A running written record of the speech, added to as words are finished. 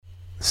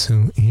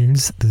So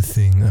here's the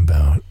thing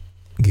about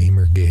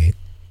Gamergate.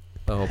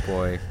 Oh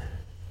boy.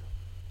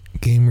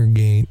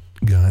 Gamergate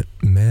got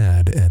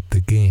mad at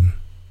the game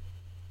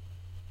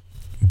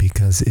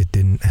because it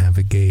didn't have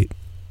a gate.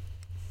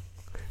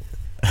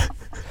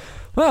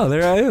 Well,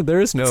 there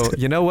is no.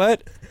 You know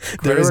what?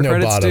 There is no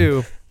bottom.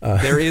 Due.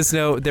 There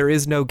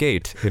is no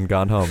gate in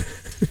Gone Home.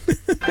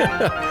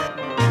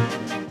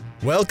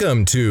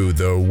 Welcome to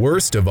The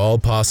Worst of All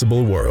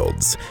Possible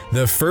Worlds,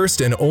 the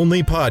first and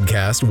only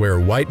podcast where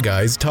white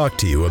guys talk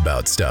to you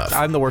about stuff.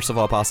 I'm the worst of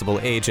all possible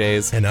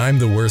AJs. And I'm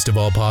the worst of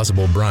all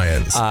possible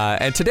Brians.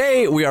 And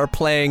today we are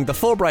playing the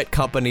Fulbright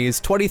Company's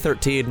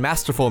 2013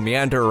 masterful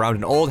meander around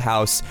an old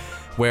house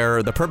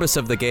where the purpose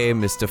of the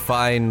game is to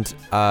find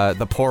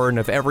the porn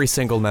of every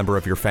single member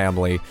of your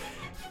family.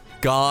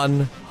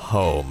 Gone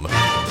Home.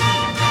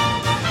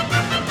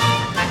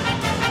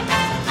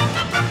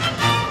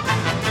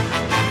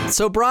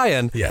 So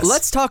Brian, yes.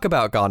 Let's talk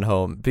about Gone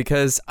Home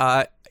because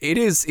it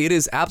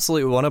is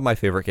absolutely one of my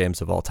favorite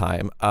games of all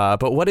time.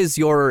 But what is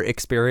your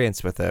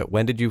experience with it?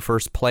 When did you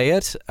first play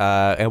it?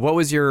 And what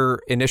was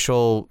your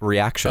initial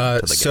reaction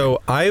to the game?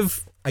 So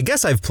I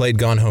guess I've played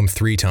Gone Home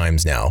 3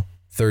 times now.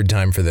 Third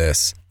time for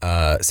this.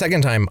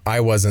 Second time I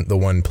wasn't the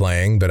one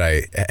playing, but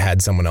I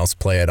had someone else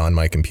play it on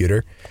my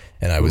computer,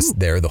 and I was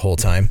there the whole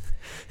time.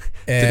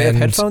 Did they have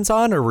headphones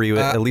on, or were you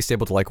at least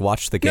able to like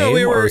watch the game? No,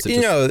 we were. Or was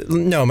it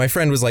no. My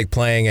friend was like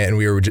playing it, and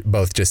we were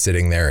both just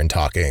sitting there and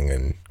talking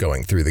and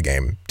going through the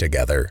game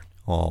together.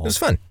 Aww. It was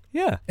fun.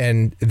 Yeah.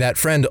 And that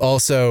friend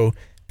also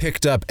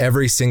picked up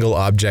every single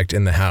object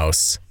in the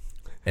house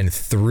and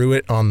threw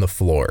it on the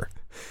floor.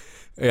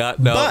 Yeah.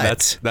 No,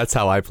 that's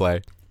how I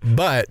play.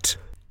 But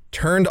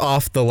turned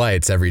off the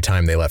lights every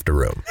time they left a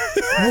room.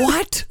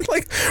 What?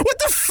 Like, what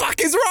the fuck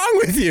is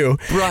wrong with you?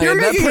 Brian, you're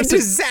making a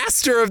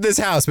disaster of this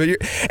house, but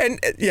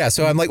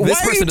so I'm like, why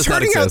are you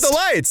turning out the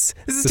lights?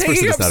 This is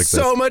taking up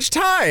so much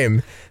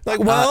time. Like,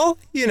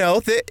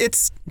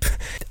 it's,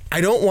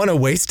 I don't want to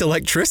waste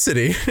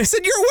electricity. I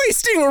said, you're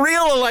wasting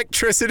real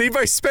electricity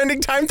by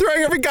spending time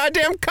throwing every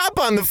goddamn cup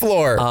on the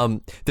floor.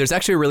 There's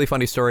actually a really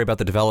funny story about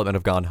the development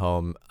of Gone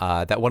Home,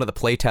 that one of the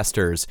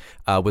playtesters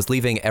was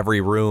leaving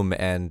every room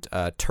and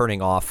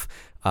turning off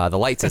the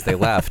lights as they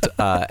left,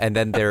 and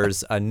then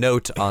there's a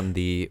note on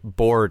the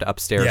board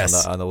upstairs.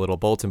 Yes. on the little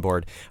bulletin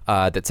board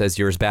that says,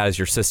 "You're as bad as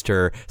your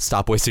sister.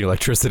 Stop wasting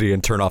electricity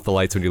and turn off the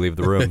lights when you leave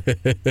the room."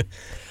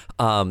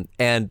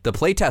 And the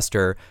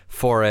playtester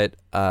for it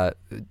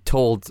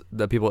told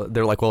the people,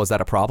 they're like, "Well, is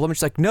that a problem?" And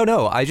she's like,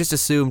 "No, I just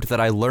assumed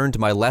that I learned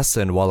my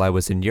lesson while I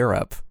was in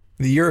Europe."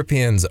 The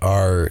Europeans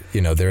are,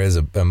 there is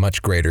a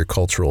much greater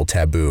cultural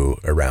taboo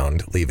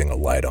around leaving a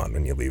light on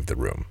when you leave the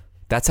room.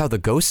 That's how the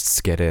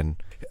ghosts get in.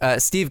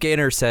 Steve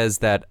Gaynor says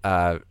that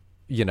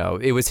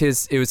it was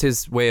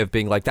his way of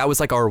being like, that was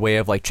like our way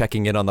of like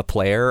checking in on the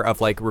player,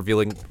 of like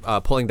revealing,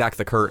 pulling back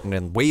the curtain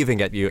and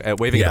waving at you, at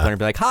the player and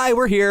be like, "Hi,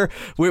 we're here.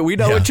 We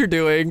know what you're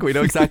doing. We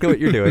know exactly what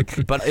you're doing."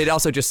 But it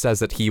also just says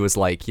that he was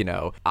like,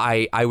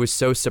 I was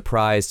so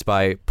surprised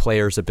by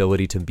players'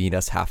 ability to meet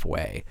us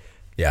halfway.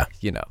 Yeah.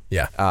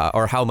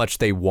 Or how much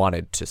they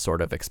wanted to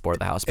sort of explore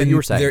the house. But and you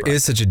were saying there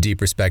is such a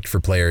deep respect for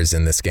players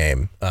in this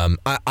game.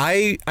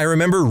 I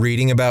remember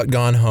reading about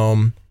Gone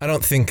Home. I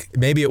don't think,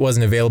 maybe it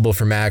wasn't available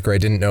for Mac, or I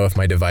didn't know if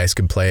my device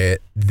could play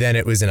it. Then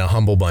it was in a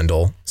Humble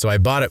Bundle. So I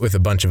bought it with a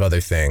bunch of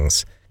other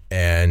things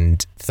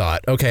and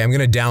thought, okay, I'm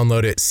going to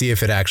download it, see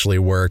if it actually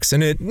works.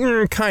 And it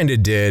kind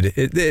of did.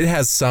 It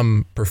has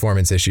some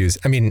performance issues.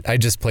 I mean, I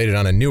just played it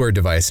on a newer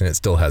device and it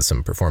still has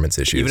some performance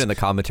issues. Even in the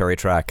commentary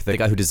track, the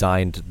guy who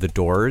designed the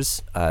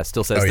doors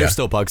still says there's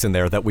still bugs in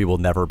there that we will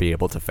never be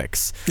able to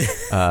fix.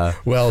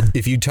 Well,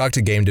 if you talk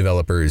to game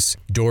developers,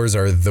 doors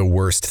are the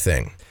worst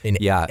thing. In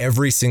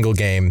every single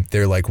game,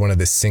 they're like one of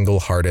the single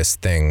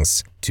hardest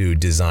things to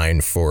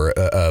design for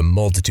a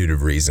multitude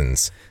of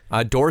reasons.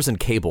 Doors and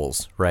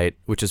cables, right?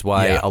 Which is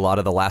why a lot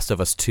of the Last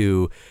of Us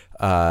 2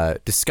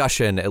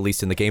 discussion, at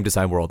least in the game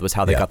design world, was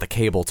how they got the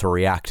cable to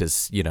react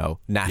as,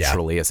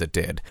 naturally as it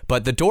did.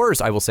 But the doors,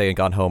 I will say, in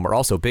Gone Home are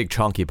also big,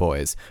 chunky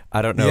boys.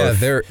 I don't know.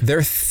 Yeah,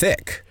 they're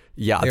thick.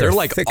 Yeah, they're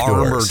like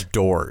armored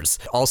doors.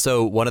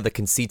 Also, one of the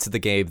conceits of the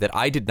game that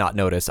I did not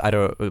notice,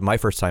 my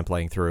first time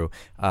playing through,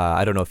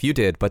 I don't know if you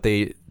did, but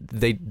they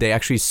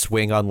actually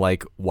swing on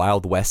like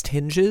Wild West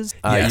hinges.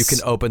 You can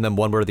open them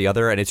one way or the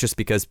other, and it's just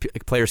because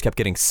players kept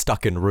getting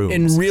stuck in rooms.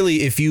 And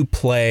really, if you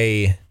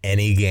play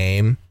any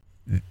game,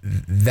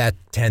 that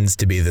tends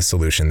to be the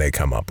solution they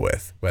come up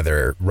with,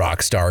 whether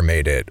Rockstar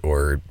made it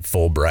or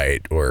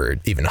Fulbright or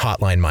even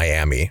Hotline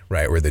Miami,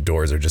 right, where the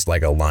doors are just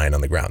like a line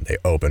on the ground. They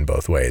open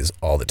both ways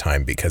all the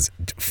time because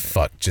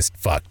just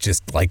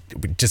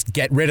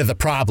get rid of the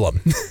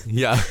problem.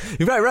 Yeah,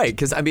 right.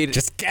 Because I mean,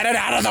 just get it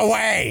out of the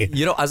way.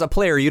 As a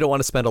player, you don't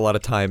want to spend a lot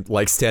of time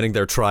like standing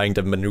there trying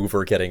to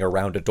maneuver getting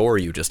around a door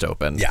you just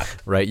opened. Yeah,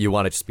 right. You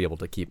want to just be able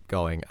to keep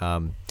going.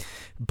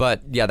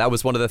 But yeah, that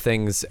was one of the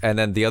things. And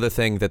then the other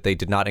thing that they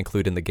did not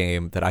include in the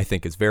game that I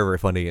think is very, very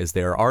funny is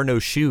there are no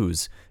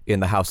shoes in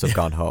the house of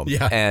Gone Home.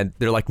 Yeah. And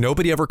they're like,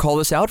 nobody ever called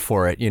us out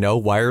for it.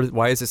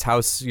 Why is this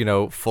house,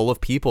 full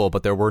of people,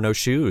 but there were no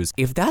shoes?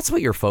 If that's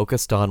what you're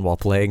focused on while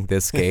playing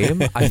this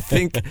game, I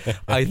think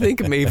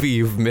maybe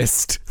you've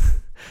missed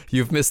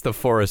the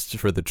forest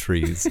for the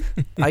trees.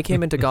 I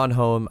came into Gone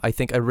Home, I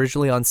think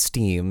originally on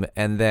Steam,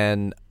 and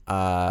then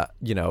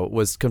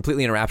was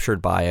completely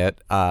enraptured by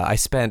it.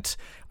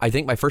 I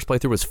think my first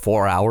playthrough was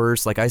 4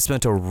 hours. Like, I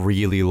spent a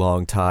really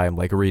long time,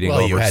 like, reading over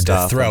stuff. Well, you had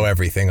to throw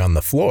everything on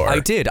the floor. I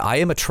did. I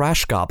am a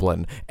trash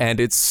goblin, and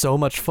it's so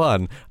much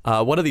fun.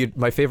 One of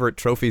my favorite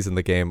trophies in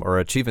the game, or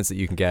achievements that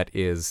you can get,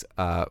 is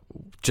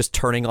just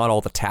turning on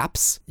all the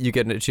taps. You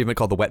get an achievement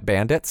called the Wet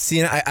Bandits. See,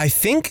 and I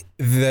think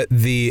that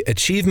the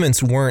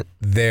achievements weren't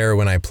there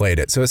when I played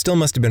it, so it still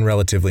must have been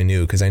relatively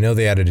new, because I know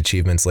they added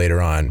achievements later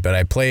on, but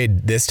I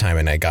played this time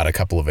and I got a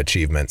couple of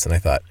achievements, and I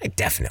thought, I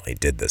definitely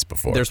did this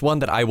before. There's one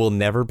that I will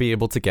never be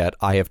able to get.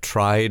 I have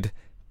tried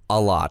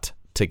a lot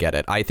to get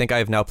it. I think I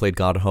have now played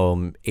Gone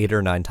Home 8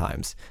 or 9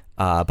 times.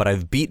 But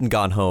I've beaten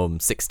Gone Home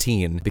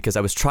 16 because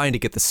I was trying to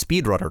get the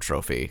speedrunner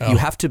trophy. Oh. You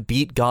have to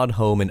beat Gone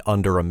Home in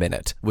under a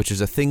minute, which is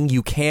a thing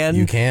you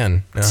can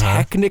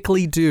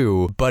technically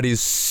do, but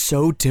is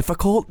so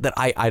difficult that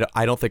I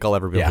don't think I'll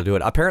ever be able to do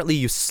it. Apparently,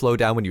 you slow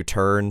down when you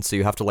turn, so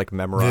you have to like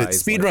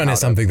memorize. The speedrun is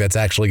something that's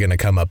actually going to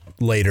come up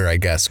later, I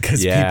guess,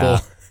 because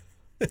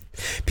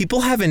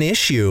people have an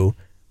issue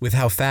with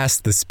how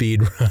fast the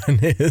speed run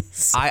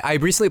is. I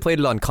recently played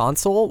it on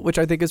console, which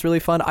I think is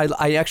really fun.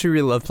 I actually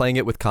really love playing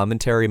it with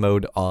commentary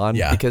mode on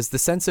because the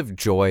sense of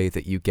joy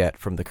that you get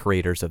from the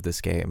creators of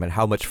this game and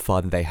how much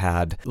fun they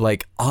had,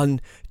 like,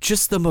 on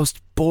just the most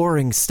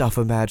boring stuff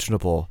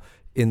imaginable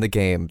in the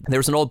game. There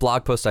was an old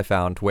blog post I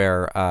found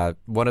where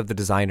one of the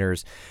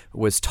designers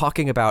was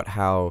talking about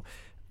how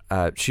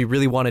she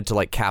really wanted to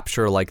like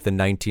capture like the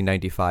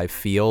 1995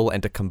 feel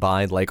and to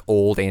combine like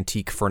old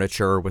antique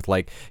furniture with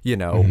like,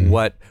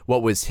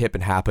 what was hip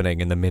and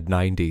happening in the mid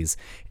 90s.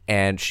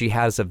 And she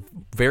has a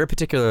very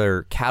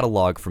particular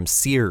catalog from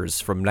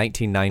Sears from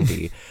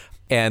 1990.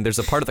 And there's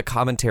a part of the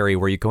commentary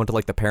where you go into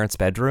like the parents'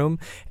 bedroom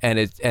and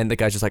the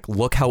guy's just like,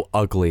 look how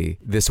ugly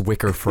this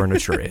wicker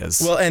furniture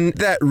is. Well, and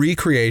that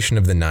recreation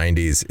of the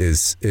 90s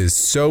is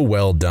so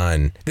well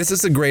done. This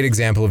is a great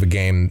example of a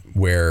game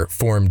where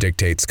form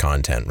dictates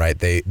content, right?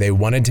 They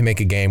wanted to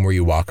make a game where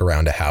you walk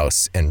around a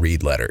house and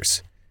read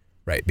letters,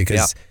 right?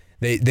 Because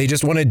they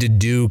just wanted to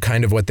do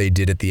kind of what they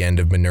did at the end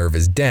of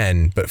Minerva's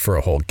Den, but for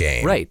a whole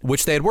game. Right,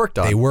 which they had worked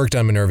on. They worked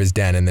on Minerva's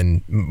Den and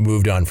then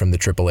moved on from the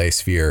AAA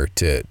sphere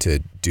to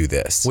do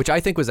this. Which I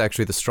think was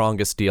actually the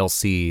strongest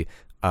DLC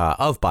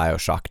of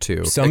BioShock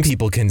 2. Some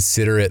people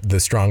consider it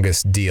the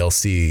strongest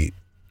DLC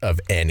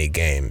of any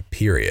game,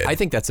 period. I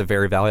think that's a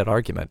very valid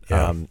argument.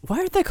 Yeah. Why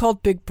aren't they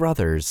called Big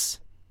Brothers?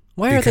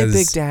 Why are they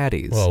Big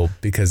Daddies? Well,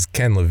 because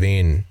Ken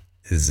Levine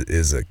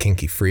is a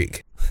kinky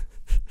freak.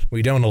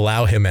 We don't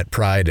allow him at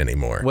Pride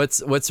anymore.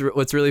 What's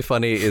really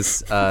funny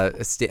is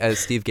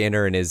Steve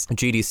Gaynor in his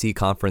GDC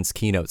conference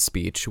keynote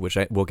speech, which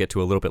we'll get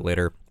to a little bit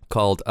later,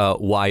 called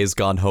 "Why Is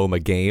Gone Home a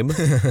Game?"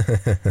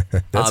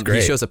 That's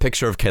great. He shows a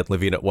picture of Ken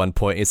Levine at one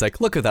point. He's like,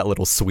 "Look at that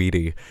little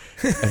sweetie,"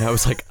 and I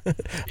was like,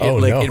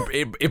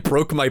 "It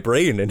broke my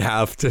brain in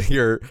half to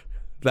hear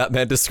that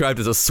man described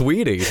as a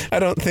sweetie." I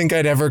don't think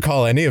I'd ever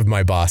call any of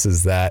my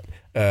bosses that.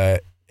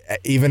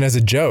 Even as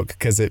a joke,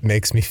 because it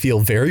makes me feel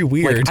very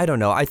weird. Like, I don't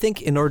know. I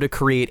think in order to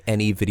create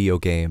any video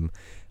game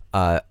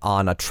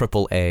on a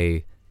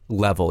AAA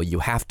level, you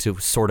have to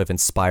sort of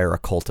inspire a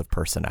cult of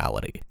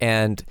personality.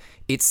 And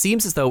it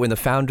seems as though in the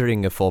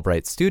founding of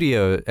Fulbright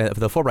Studio,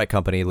 the Fulbright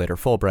company, later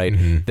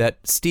Fulbright, that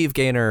Steve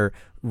Gaynor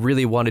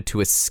really wanted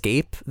to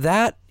escape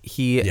that.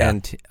 He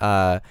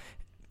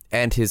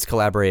and his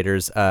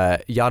collaborators,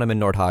 Janneman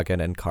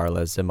Nordhagen and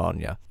Carla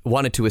Zimonia,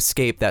 wanted to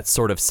escape that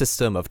sort of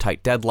system of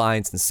tight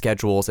deadlines and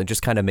schedules and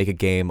just kind of make a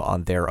game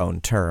on their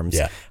own terms.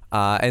 Yeah.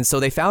 And so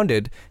they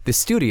founded the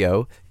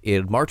studio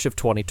in March of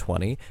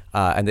 2020,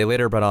 and they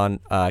later brought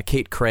on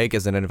Kate Craig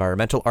as an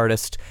environmental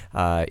artist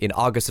in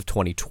August of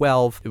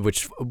 2012,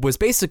 which was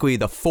basically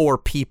the 4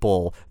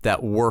 people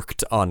that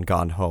worked on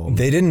Gone Home.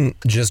 They didn't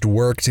just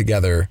work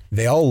together.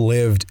 They all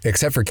lived,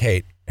 except for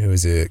Kate, who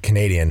is a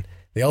Canadian,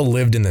 they all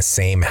lived in the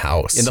same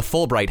house. In the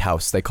Fulbright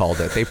house, they called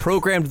it. They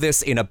programmed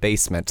this in a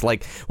basement.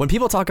 Like, when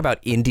people talk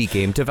about indie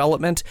game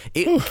development,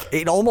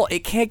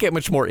 it can't get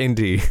much more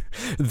indie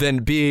than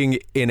being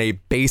in a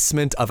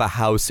basement of a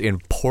house in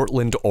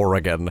Portland,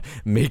 Oregon,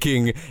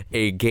 making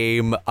a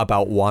game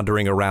about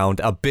wandering around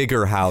a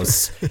bigger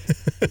house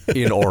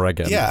in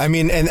Oregon. Yeah, I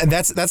mean, and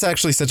that's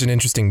actually such an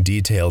interesting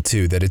detail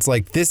too, that it's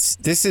like this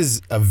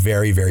is a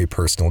very, very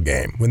personal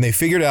game. When they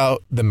figured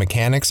out the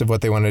mechanics of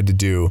what they wanted to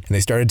do and they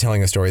started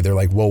telling a story, they're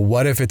like, well,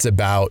 what if it's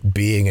about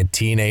being a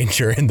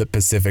teenager in the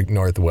Pacific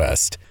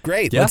Northwest?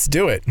 Great, let's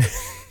do it.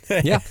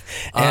 Yeah.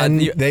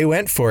 And they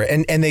went for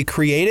it, and they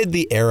created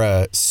the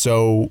era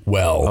so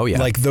well. Oh, yeah.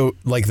 Like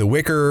the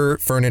wicker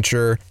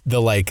furniture,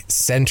 the like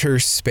center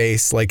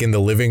space, like in the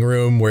living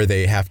room where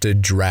they have to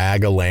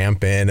drag a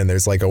lamp in, and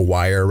there's like a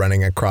wire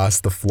running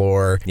across the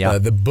floor. Yeah.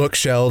 The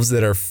bookshelves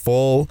that are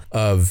full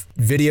of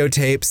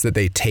videotapes that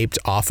they taped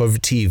off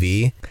of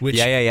TV. Which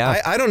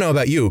I don't know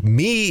about you.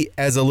 Me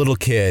as a little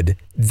kid,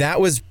 that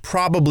was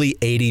probably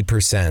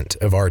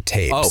 80% of our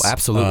tapes. Oh,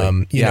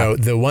 absolutely. You know,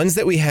 the ones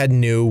that we had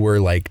new were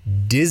like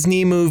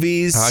Disney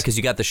movies. Because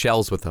you got the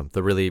shells with them,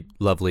 the really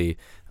lovely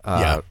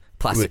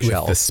plastic with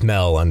shells. the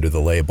smell under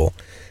the label.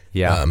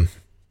 Yeah.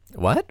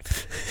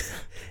 What?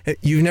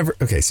 You've never...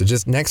 Okay, so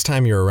just next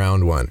time you're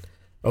around one,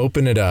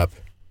 open it up,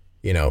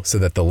 you know, so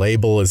that the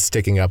label is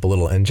sticking up a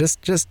little, and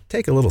just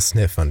take a little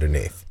sniff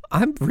underneath.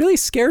 I'm really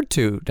scared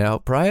to now,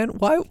 Brian.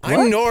 Why? What?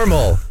 I'm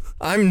normal.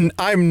 I'm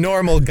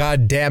normal,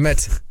 God damn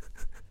it.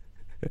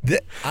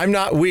 I'm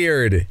not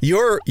weird.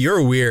 You're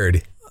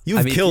weird.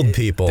 You've killed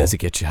people. Does it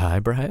get you high,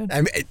 Brian?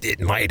 I mean,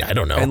 it might. I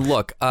don't know. And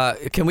look,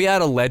 can we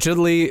add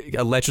allegedly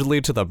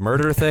to the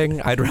murder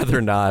thing? I'd rather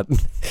not.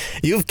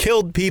 You've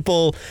killed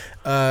people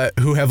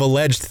who have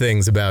alleged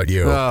things about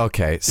you.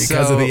 Okay,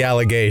 because of the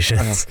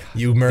allegations.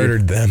 You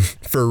murdered them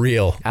for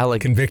real.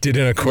 Convicted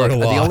in a court of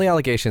law. The only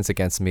allegations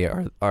against me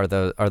are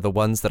the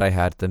ones that I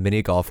had at the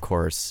mini golf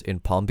course in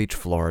Palm Beach,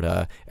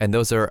 Florida, and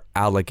those are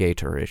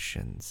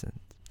alligatoritions.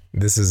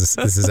 This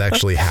is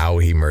actually how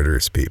he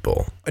murders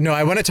people. No,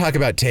 I want to talk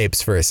about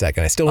tapes for a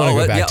second. I still want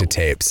to go back to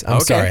tapes. I'm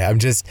sorry. I'm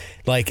just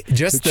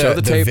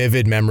the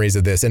vivid memories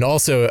of this, and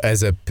also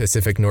as a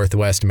Pacific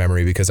Northwest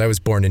memory, because I was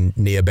born in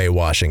Neah Bay,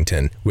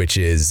 Washington, which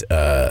is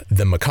the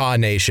Makah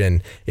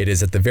Nation. It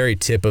is at the very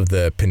tip of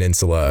the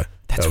peninsula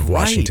of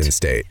Washington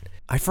State.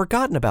 I'd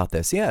forgotten about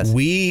this. Yes,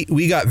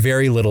 we got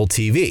very little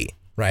TV.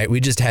 Right, we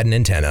just had an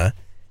antenna,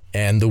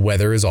 and the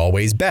weather is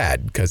always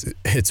bad because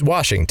it's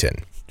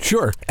Washington.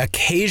 Sure.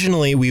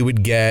 Occasionally we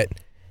would get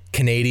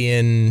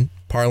Canadian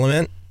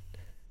Parliament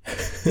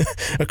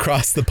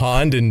across the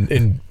pond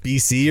in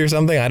BC or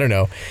something. I don't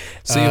know.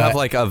 So you have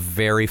like a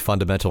very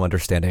fundamental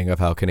understanding of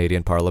how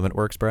Canadian Parliament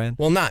works, Brian?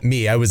 Well, not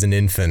me. I was an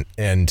infant,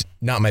 and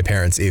not my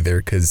parents either,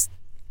 because,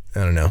 I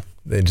don't know,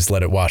 they just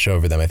let it wash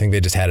over them. I think they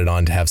just had it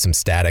on to have some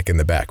static in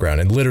the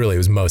background, and literally it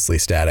was mostly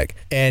static.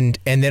 And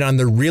then on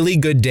the really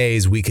good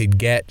days, we could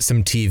get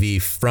some TV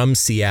from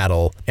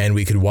Seattle, and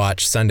we could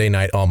watch Sunday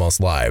Night Almost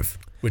Live,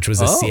 which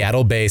was a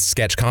Seattle-based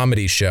sketch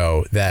comedy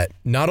show that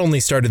not only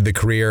started the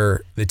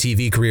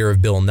TV career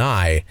of Bill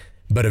Nye,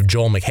 but of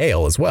Joel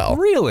McHale as well.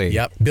 Really?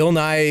 Yep. Bill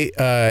Nye,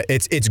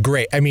 it's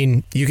great. I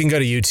mean, you can go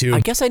to YouTube.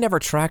 I guess I never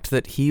tracked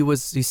that he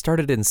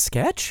started in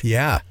sketch?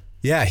 Yeah.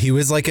 Yeah, he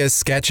was like a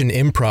sketch and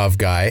improv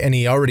guy, and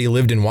he already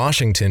lived in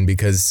Washington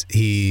because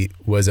he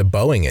was a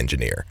Boeing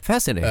engineer.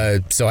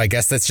 Fascinating. So I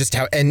guess that's just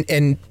how,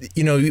 and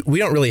you know, we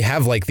don't really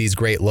have like these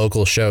great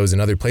local shows in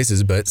other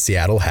places, but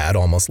Seattle had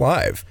Almost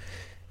Live.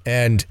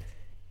 And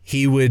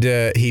he played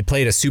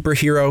a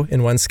superhero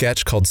in one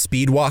sketch called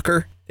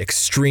Speedwalker.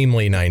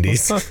 Extremely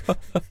 90s.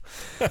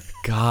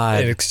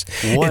 God,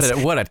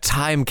 what a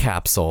time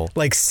capsule.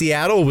 Like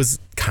Seattle was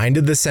kind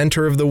of the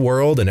center of the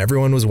world, and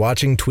everyone was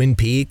watching Twin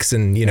Peaks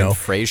and, you know. And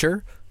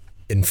Frasier?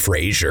 And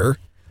Frasier.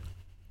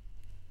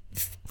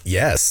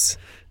 Yes.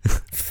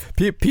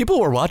 People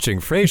were watching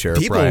Frasier,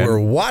 People Brian. were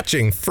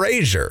watching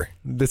Frasier.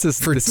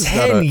 For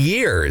 10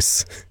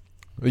 years.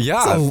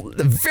 Yeah.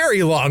 It's a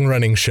very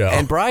long-running show.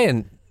 And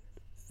Brian,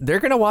 they're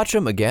going to watch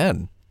him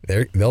again.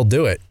 They'll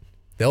do it.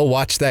 They'll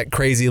watch that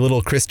crazy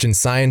little Christian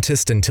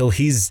Scientist until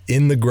he's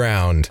in the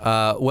ground.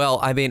 Well,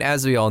 I mean,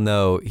 as we all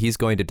know, he's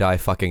going to die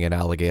fucking an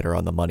alligator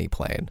on the money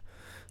plane.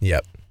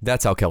 Yep.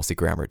 That's how Kelsey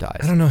Grammer dies.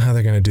 I don't know how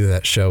they're going to do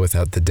that show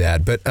without the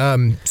dad, but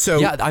so...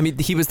 Yeah, I mean,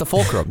 he was the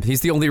fulcrum.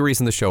 He's the only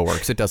reason the show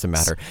works. It doesn't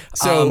matter.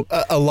 So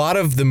a lot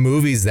of the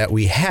movies that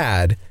we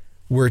had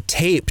were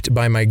taped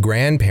by my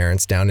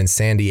grandparents down in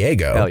San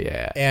Diego. Hell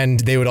yeah.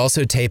 And they would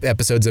also tape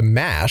episodes of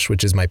MASH,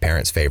 which is my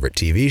parents' favorite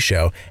TV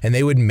show, and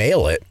they would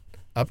mail it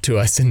up to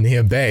us in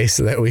Neah Bay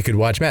so that we could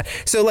watch MASH.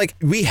 So like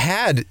we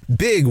had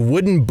big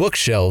wooden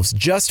bookshelves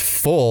just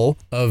full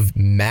of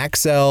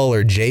Maxell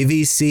or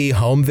JVC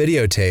home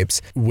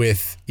videotapes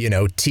with, you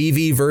know,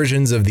 TV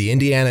versions of the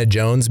Indiana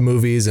Jones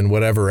movies and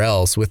whatever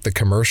else with the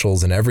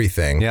commercials and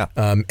everything. Yeah.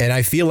 And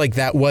I feel like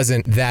that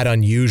wasn't that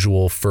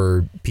unusual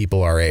for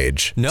people our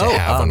age to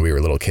have when we were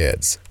little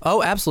kids.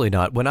 Oh, absolutely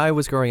not. When I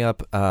was growing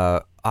up,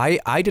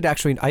 I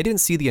didn't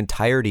see the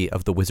entirety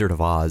of The Wizard of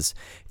Oz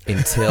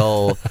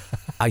until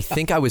I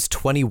think I was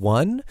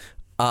 21,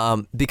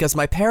 because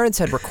my parents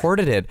had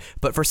recorded it,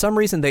 but for some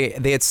reason they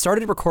had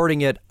started recording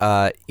it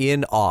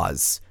in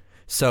Oz.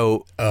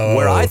 So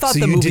where I thought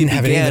the movie didn't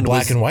have any of the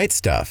black was, and white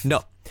stuff.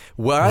 No,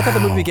 where I thought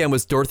the movie began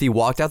was Dorothy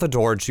walked out the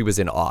door and she was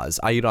in Oz.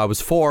 I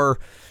was 4.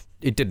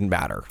 It didn't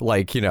matter.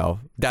 Like, you know,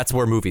 That's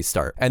where movies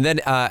start. And then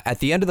at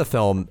the end of the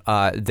film,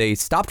 they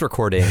stopped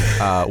recording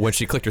when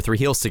she clicked her three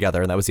heels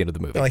together, and that was the end of the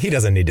movie. Like, he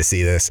doesn't need to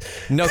see this.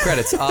 No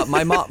credits.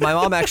 My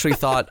mom actually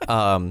thought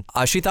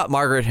she thought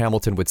Margaret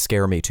Hamilton would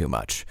scare me too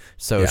much,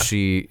 so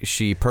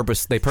they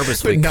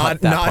purposely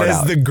cut that not part as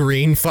out. the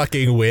green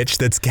fucking witch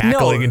that's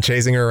cackling and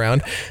chasing her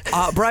around.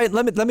 Brian,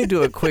 let me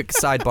do a quick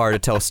sidebar to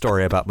tell a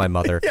story about my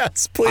mother.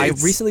 Yes, please. I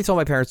recently told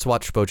my parents to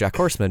watch BoJack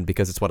Horseman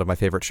because it's one of my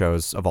favorite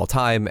shows of all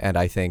time, and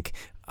I think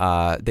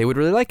they would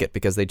really like it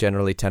because they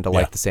generally tend to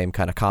like the same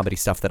kind of comedy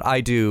stuff that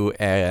I do,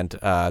 and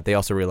they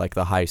also really like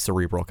the high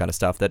cerebral kind of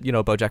stuff that,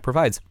 BoJack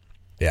provides.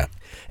 Yeah.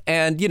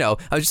 And, I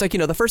was just like,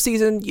 the first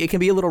season, it can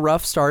be a little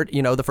rough start.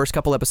 The first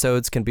couple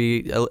episodes can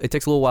be, it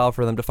takes a little while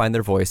for them to find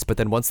their voice. But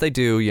then once they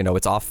do,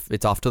 it's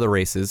off to the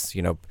races,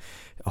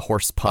 a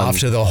horse pun. Off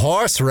to the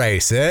horse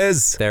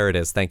races. There it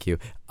is. Thank you.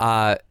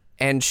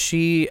 And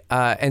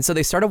so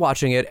they started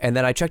watching it, and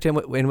then I checked in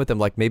with them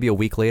like maybe a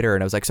week later,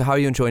 and I was like, so how are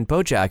you enjoying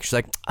BoJack? She's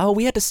like, oh,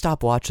 we had to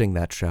stop watching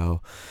that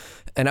show.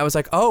 And I was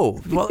like,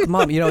 oh, well,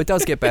 Mom, it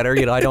does get better.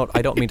 I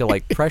don't mean to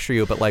like pressure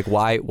you, but like,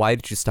 why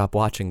did you stop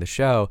watching the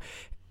show?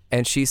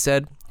 And she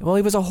said, well,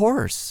 he was a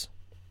horse.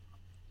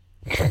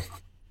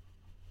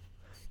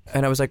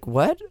 And I was like,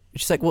 what?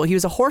 She's like, well, he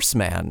was a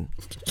horseman.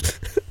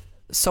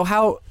 So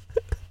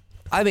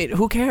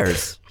who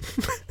cares?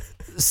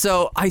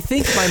 So I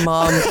think my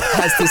mom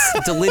has this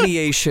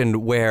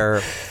delineation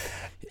where,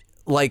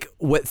 like,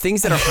 what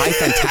things that are high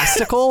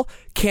fantastical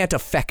can't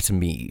affect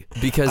me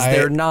because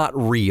they're not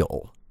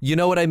real. You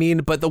know what I mean?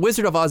 But the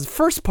Wizard of Oz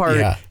first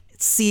part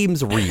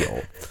seems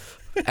real.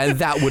 And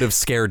that would have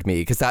scared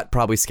me because that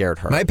probably scared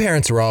her. My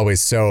parents were always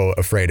so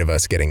afraid of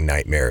us getting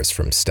nightmares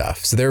from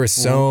stuff. So there was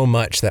so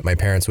much that my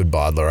parents would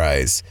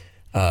bawdlerize.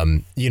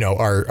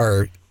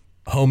 Our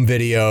home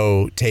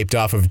video taped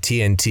off of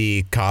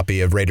TNT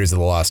copy of Raiders of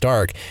the Lost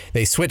Ark,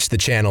 they switched the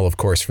channel, of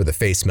course, for the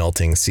face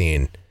melting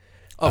scene.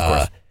 Of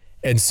course.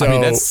 And so, I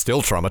mean, that's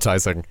still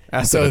traumatizing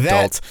as an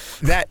adult.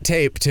 That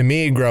tape to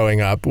me growing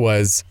up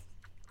was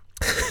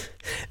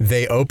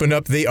they open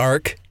up the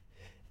Ark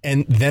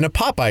and then a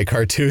Popeye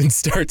cartoon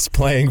starts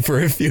playing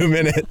for a few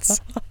minutes.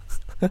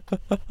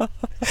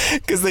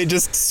 Because they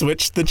just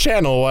switched the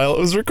channel while it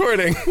was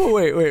recording.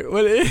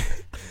 Wait.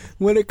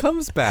 When it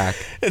comes back,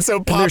 and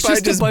so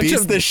Popeye just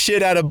beats the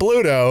shit out of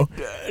Bluto,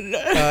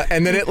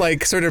 and then it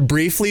like sort of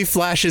briefly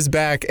flashes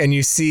back, and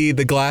you see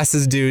the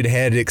glasses dude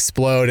head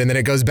explode, and then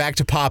it goes back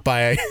to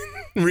Popeye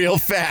real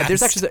fast.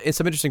 There's actually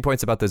some interesting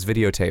points about those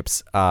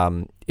videotapes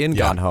in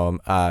Gone Home.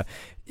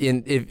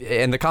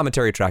 In the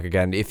commentary track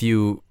again, if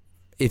you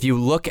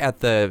look at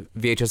the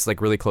VHS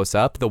like really close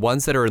up, the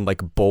ones that are in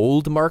like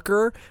bold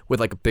marker with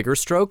like bigger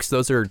strokes,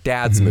 those are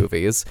Dad's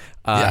movies,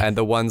 and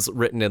the ones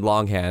written in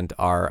longhand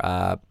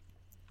are.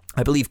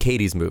 I believe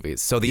Katie's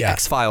movies. So the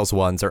X-Files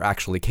ones are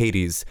actually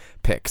Katie's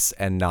picks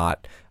and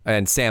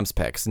Sam's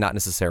picks, not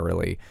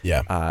necessarily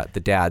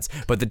the Dad's.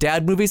 But the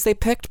Dad movies they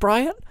picked,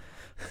 Brian,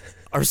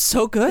 are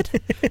so good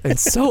and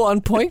so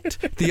on point.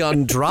 The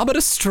Andromeda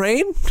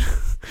Strain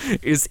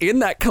is in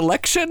that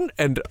collection,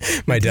 and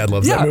my dad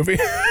loves that movie.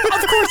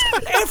 Of course,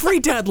 every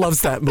dad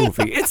loves that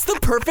movie. It's the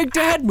perfect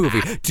dad movie.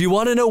 Do you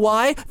want to know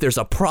why? There's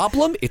a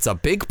problem, it's a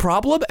big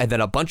problem, and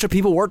then a bunch of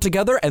people work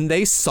together and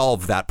they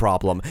solve that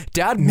problem.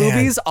 Dad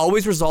movies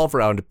always resolve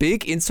around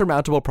big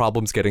insurmountable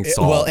problems getting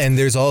solved. Well, and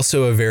there's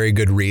also a very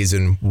good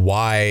reason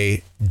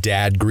why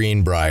Dad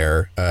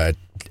Greenbrier,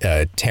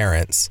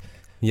 Terrence,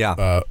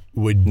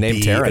 would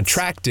be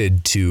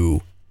attracted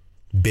to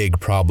big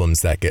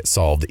problems that get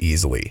solved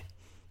easily.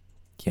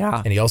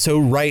 Yeah. And he also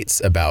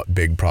writes about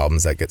big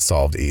problems that get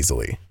solved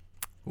easily.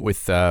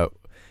 With,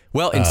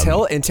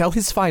 until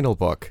his final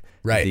book,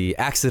 right. The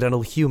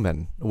Accidental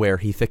Human, where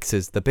he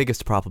fixes the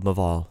biggest problem of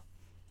all,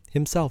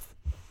 himself.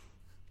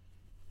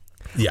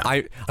 Yeah.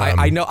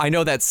 I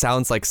know that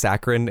sounds like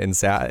saccharine and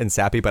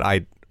sappy, but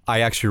I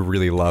actually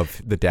really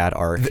love the dad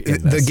arc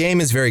in this. The game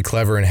is very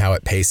clever in how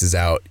it paces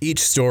out each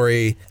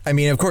story. I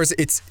mean, of course,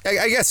 it's,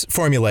 I guess,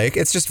 formulaic.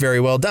 It's just very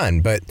well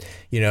done. But,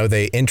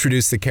 they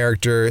introduce the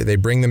character, they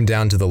bring them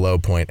down to the low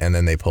point, and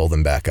then they pull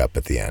them back up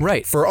at the end.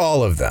 Right. For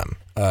all of them.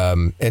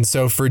 And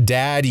so for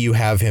Dad, you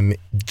have him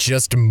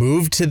just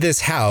move to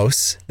this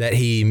house that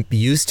he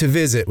used to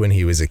visit when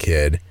he was a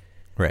kid.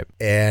 Right.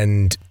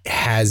 And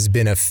has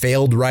been a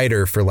failed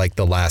writer for like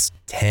the last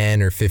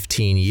 10 or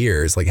 15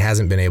 years, like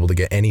hasn't been able to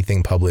get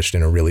anything published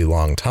in a really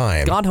long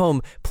time. Gone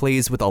Home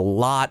plays with a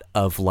lot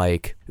of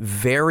like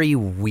very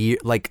weird,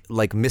 like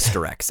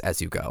misdirects as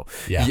you go.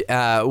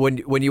 Yeah.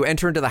 When you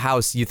enter into the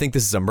house, you think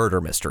this is a murder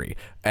mystery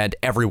and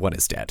everyone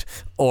is dead,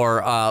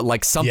 or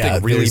like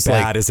something really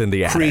bad is in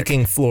the attic.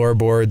 Creaking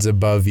floorboards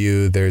above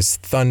you. There's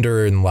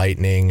thunder and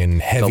lightning and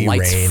heavy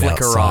rain outside. The lights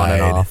flicker on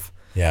and off.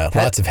 Yeah,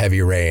 lots of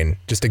heavy rain.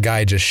 Just a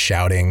guy just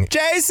shouting,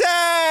 Jason!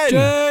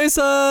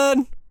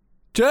 Jason!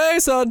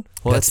 Jason!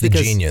 Well, that's the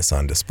genius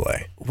on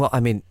display. Well, I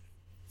mean,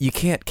 you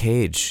can't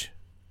cage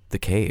the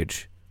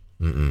cage.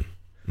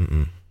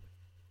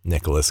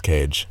 Nicolas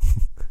Cage.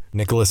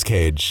 Nicolas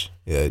Cage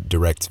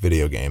directs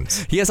video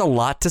games. He has a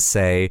lot to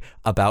say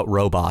about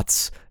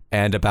robots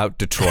and about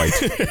Detroit.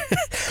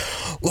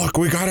 Look,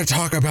 we got to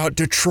talk about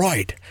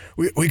Detroit.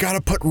 We got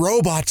to put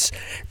robots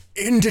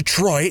in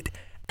Detroit,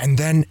 and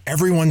then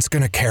everyone's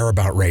going to care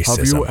about racism.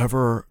 Have you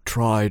ever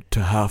tried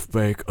to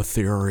half-bake a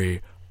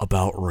theory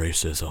about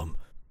racism?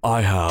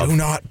 I have. Do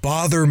not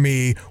bother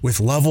me with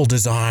level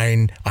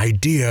design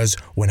ideas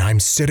when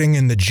I'm sitting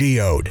in the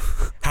geode.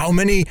 How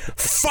many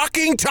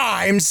fucking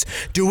times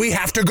do we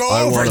have to go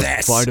over this? I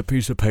want to find a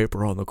piece of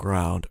paper on the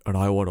ground, and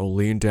I want to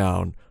lean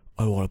down.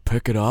 I want to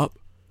pick it up,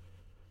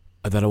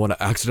 and then I want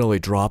to accidentally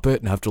drop it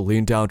and have to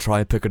lean down,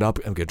 try and pick it up,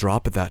 and get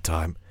drop it that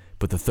time.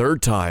 But the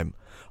third time,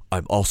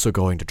 I'm also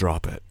going to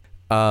drop it.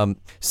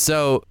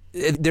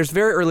 There's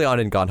very early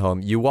on in Gone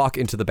Home, you walk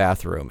into the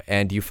bathroom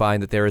and you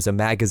find that there is a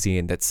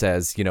magazine that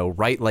says,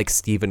 write like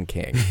Stephen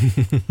King.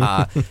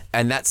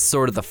 And that's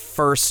sort of the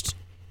first,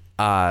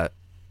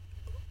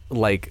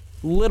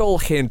 little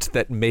hint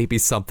that maybe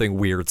something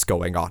weird's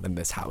going on in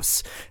this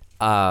house.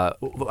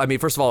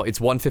 First of all, it's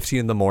 1:15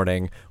 in the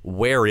morning.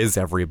 Where is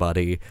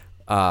everybody?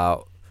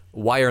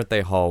 Why aren't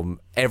they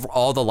home?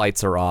 All the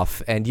lights are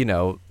off. And,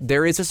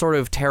 there is a sort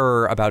of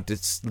terror about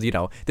this, this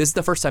is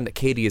the first time that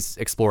Katie is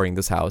exploring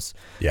this house.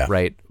 Yeah.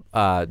 Right?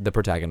 The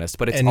protagonist.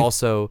 But it's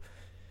also,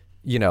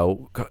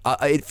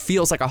 it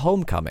feels like a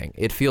homecoming.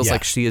 It feels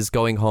like she is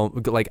going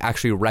home, like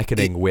actually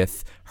reckoning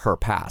with her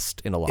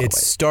past in a lot of ways. It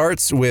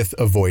starts with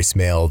a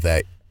voicemail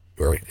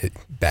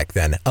back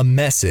then, a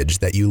message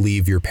that you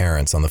leave your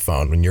parents on the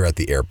phone when you're at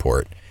the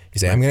airport. You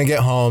say, I'm going to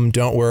get home.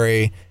 Don't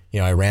worry.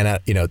 I ran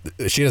out,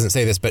 she doesn't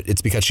say this, but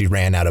it's because she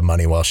ran out of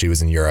money while she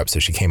was in Europe. So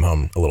she came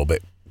home a little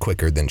bit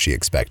quicker than she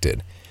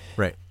expected.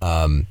 Right.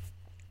 And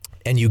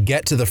you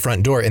get to the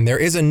front door and there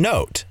is a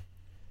note.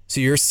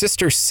 So your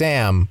sister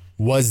Sam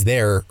was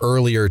there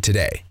earlier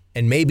today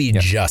and maybe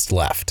just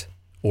left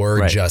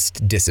or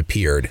just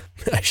disappeared,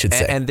 I should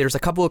say. And there's a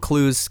couple of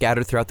clues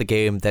scattered throughout the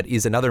game that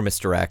is another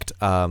misdirect,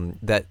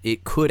 that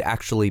it could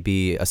actually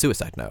be a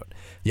suicide note.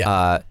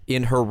 Yeah.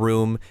 In her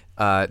room,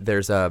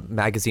 there's a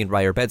magazine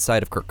by her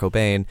bedside of Kurt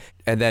Cobain,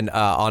 and then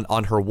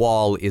on her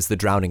wall is the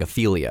Drowning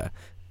Ophelia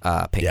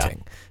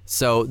painting. Yeah.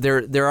 So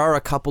there are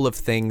a couple of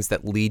things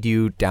that lead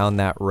you down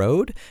that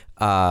road,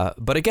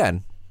 but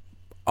again,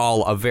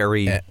 all a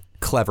very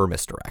clever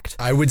misdirect.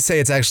 I would say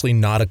it's actually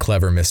not a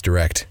clever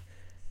misdirect.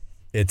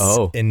 It's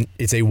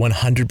a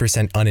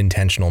 100%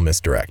 unintentional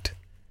misdirect.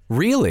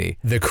 Really?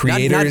 The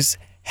creators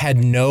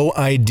had no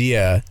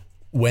idea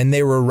when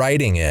they were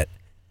writing it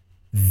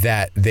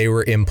that they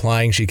were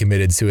implying she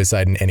committed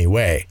suicide in any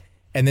way.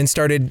 And then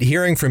started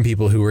hearing from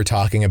people who were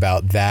talking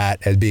about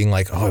that as being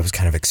like, I was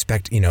kind of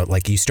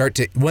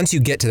once you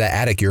get to that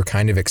attic, you're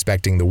kind of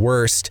expecting the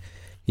worst.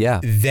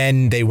 Yeah.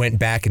 Then they went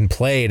back and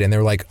played and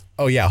they're like,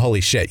 oh yeah, holy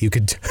shit. You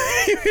could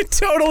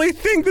totally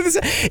think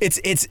that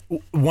it's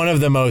one of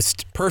the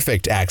most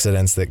perfect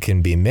accidents that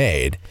can be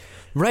made.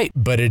 Right.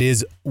 But it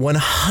is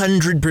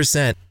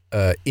 100%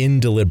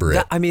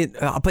 indeliberate.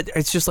 But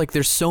it's just like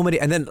there's so many,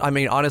 and then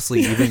honestly,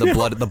 even the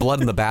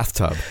blood in the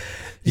bathtub,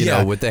 you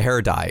know, with the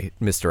hair dye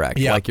misdirect.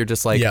 Yeah. Like you're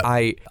just like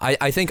I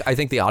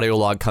think the audio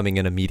log coming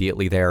in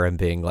immediately there and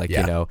being like,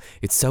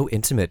 it's so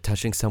intimate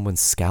touching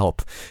someone's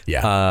scalp.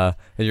 Yeah.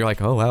 And you're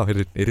like, oh wow,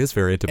 it is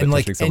very intimate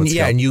touching someone's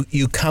scalp. And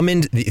you come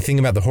into the thing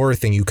about the horror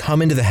thing, you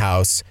come into the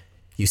house,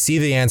 you see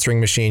the answering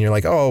machine, you're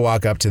like, oh, I'll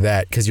walk up to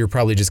that because you're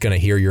probably just going to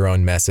hear your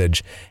own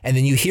message. And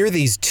then you hear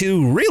these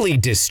two really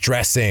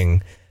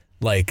distressing,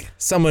 like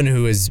someone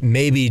who has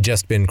maybe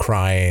just been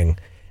crying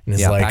and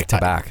is like back to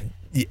back.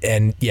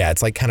 And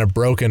it's like kind of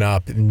broken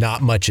up,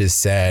 not much is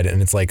said, and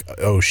it's like,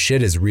 oh,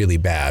 shit is really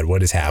bad.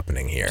 What is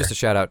happening here? Just a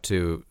shout out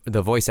to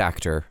the voice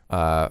actor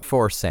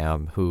for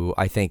Sam, who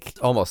I think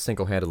almost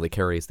single-handedly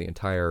carries the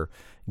entire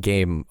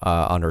game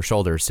on her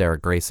shoulders, Sarah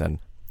Grayson.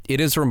 It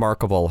is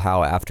remarkable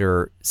how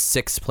after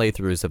 6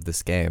 playthroughs of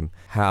this game,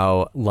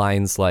 how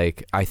lines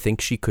like, I think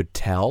she could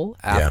tell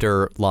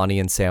after Lonnie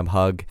and Sam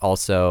hug,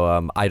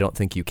 also, I don't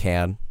think you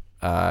can,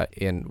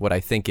 in what I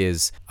think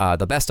is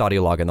the best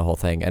audio log in the whole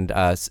thing. And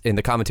in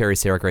the commentary,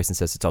 Sarah Grayson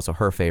says it's also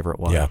her favorite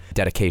one,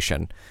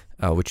 Dedication,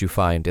 which you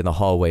find in the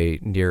hallway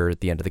near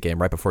the end of the game,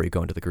 right before you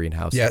go into the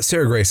greenhouse. Yeah,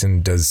 Sarah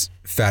Grayson does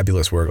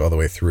fabulous work all the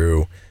way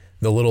through.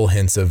 The little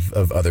hints of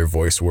other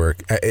voice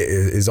work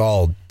is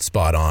all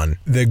spot on.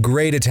 The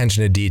great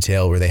attention to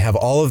detail where they have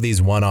all of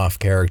these one-off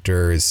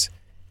characters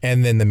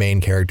and then the main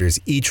characters,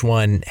 each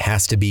one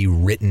has to be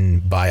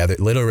written by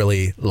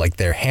literally like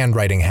their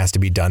handwriting has to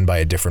be done by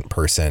a different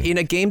person. In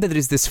a game that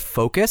is this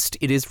focused,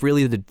 it is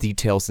really the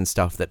details and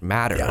stuff that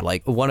matter. Yeah.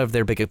 Like one of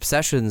their big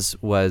obsessions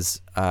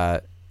was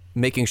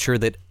making sure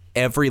that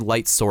every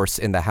light source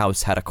in the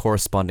house had a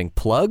corresponding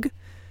plug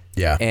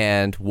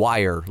and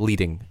wire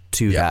leading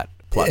to that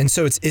plot. And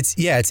so it's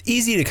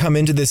easy to come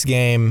into this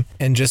game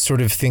and just sort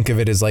of think of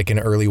it as like an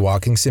early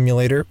walking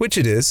simulator, which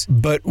it is.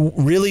 But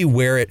really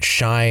where it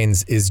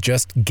shines is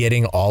just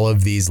getting all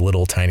of these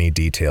little tiny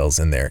details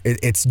in there.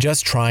 It's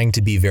just trying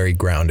to be very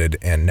grounded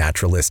and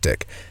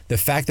naturalistic. The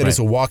fact that it's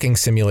a walking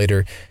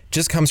simulator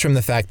just comes from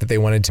the fact that they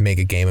wanted to make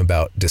a game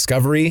about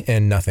discovery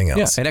and nothing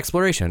else. Yeah, and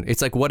exploration.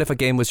 It's like, what if a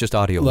game was just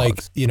audio Like,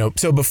 logs?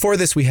 So before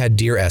this we had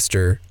Dear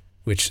Esther,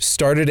 which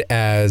started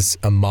as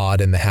a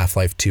mod in the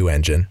Half-Life 2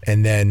 engine,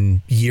 and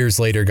then years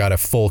later got a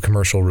full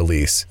commercial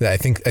release. I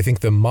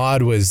think the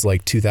mod was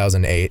like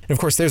 2008. And of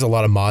course, there's a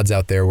lot of mods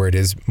out there where it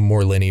is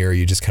more linear.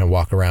 You just kind of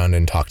walk around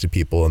and talk to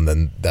people, and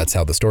then that's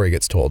how the story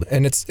gets told.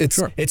 And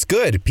it's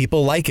good.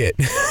 People like it.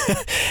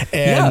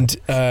 And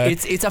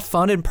it's a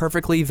fun and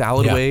perfectly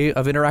valid way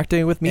of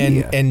interacting with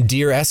media. And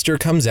Dear Esther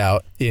comes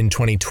out in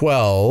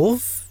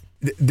 2012.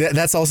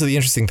 That's also the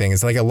interesting thing.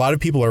 Is like a lot of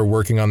people are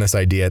working on this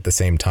idea at the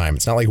same time.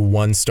 It's not like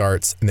one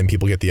starts and then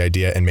people get the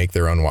idea and make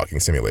their own walking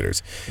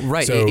simulators.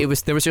 Right. So,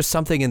 there was just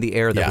something in the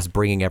air that was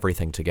bringing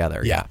everything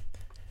together. Yeah.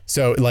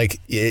 So like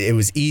it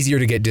was easier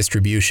to get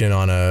distribution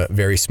on a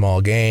very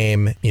small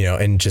game,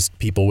 and just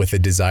people with a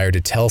desire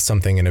to tell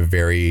something in a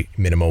very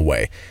minimal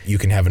way. You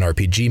can have an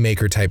RPG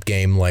Maker type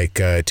game like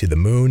To the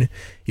Moon.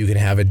 You can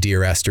have a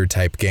Dear Esther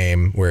type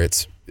game where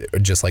it's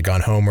just like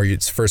Gone Home, where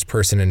it's first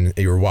person and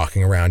you're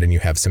walking around and you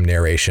have some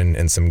narration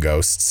and some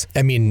ghosts.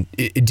 I mean,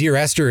 Dear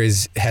Esther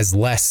has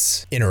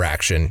less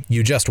interaction.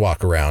 You just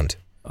walk around.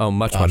 Oh,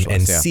 much less,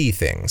 and see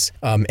things.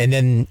 And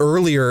then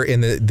earlier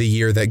in the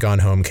year that Gone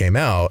Home came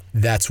out,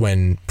 that's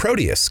when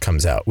Proteus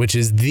comes out, which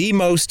is the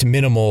most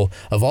minimal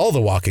of all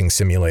the walking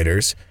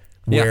simulators,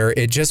 where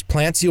it just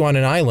plants you on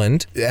an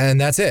island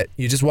and that's it.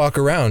 You just walk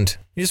around.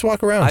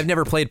 I've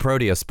never played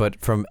Proteus, but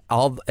from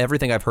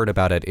everything I've heard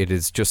about it, it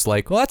is just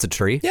like, well, that's a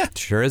tree. Yeah.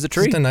 Sure is a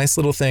tree. Just a nice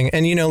little thing.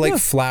 And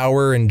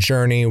Flower and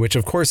Journey, which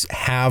of course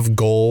have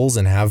goals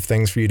and have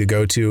things for you to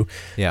go to.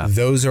 Yeah.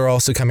 Those are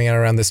also coming out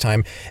around this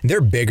time. And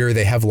they're bigger,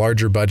 they have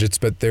larger budgets,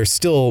 but they're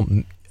still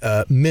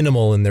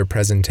minimal in their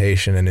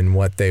presentation and in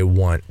what they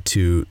want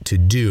to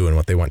do and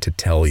what they want to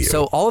tell you.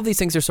 So all of these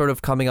things are sort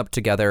of coming up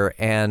together,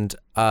 and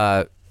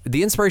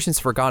the inspirations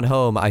for Gone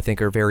Home, I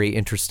think, are very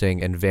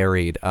interesting and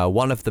varied.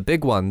 One of the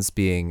big ones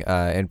being,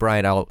 and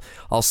Brian,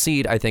 I'll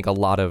cede, I think, a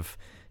lot of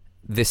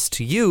this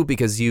to you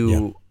because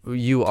you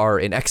are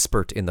an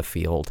expert in the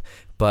field.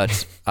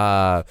 But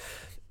the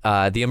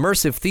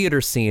immersive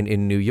theater scene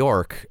in New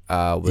York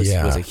was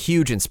a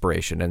huge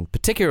inspiration, and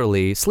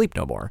particularly Sleep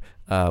No More,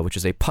 which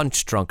is a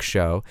punch-drunk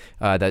show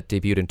that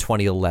debuted in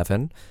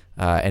 2011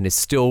 and is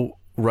still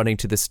running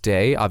to this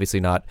day, obviously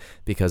not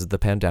because of the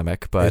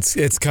pandemic, but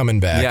it's coming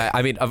back. Yeah,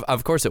 I mean,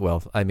 of course it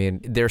will. I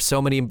mean, there's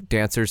so many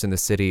dancers in the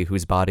city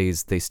whose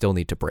bodies they still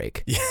need to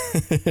break.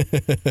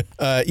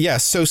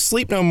 So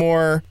Sleep No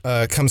More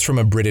comes from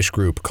a British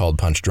group called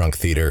Punch Drunk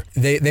Theatre.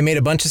 They made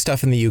a bunch of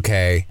stuff in the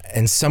UK,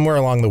 and somewhere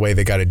along the way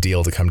they got a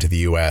deal to come to the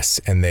US,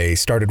 and they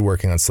started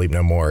working on Sleep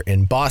No More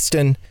in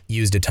Boston,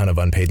 used a ton of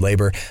unpaid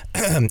labor,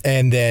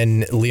 and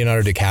then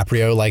Leonardo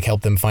DiCaprio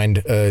helped them find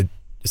a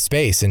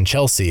space in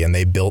Chelsea, and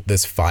they built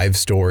this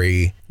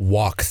 5-story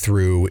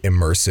walk-through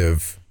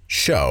immersive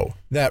show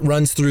that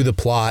runs through the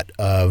plot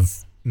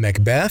of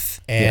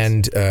Macbeth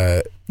and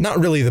not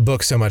really the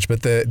book so much,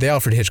 but the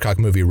Alfred Hitchcock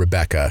movie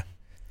Rebecca.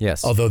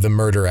 Yes. Although the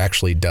murder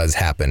actually does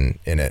happen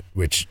in it,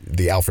 which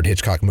the Alfred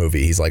Hitchcock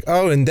movie, he's like,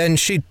 oh, and then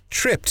she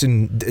tripped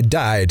and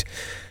died.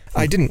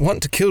 I didn't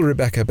want to kill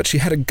Rebecca, but she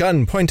had a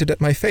gun pointed at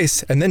my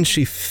face, and then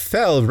she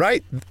fell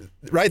right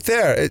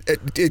there.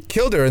 It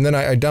killed her, and then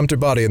I dumped her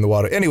body in the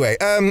water. Anyway,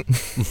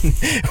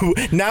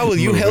 now will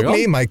you help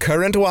me, my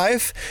current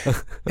wife?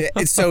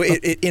 So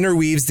it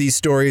interweaves these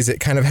stories.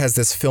 It kind of has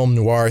this film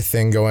noir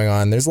thing going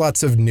on. There's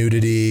lots of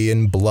nudity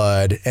and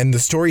blood, and the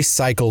story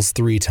cycles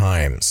 3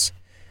 times.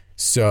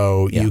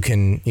 So you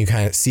kind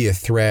of see a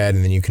thread,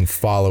 and then you can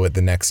follow it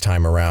the next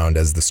time around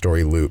as the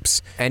story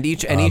loops. And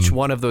each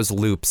one of those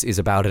loops is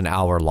about an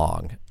hour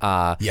long.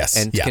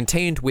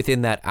 Contained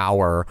within that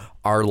hour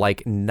are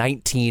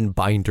 19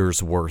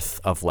 binders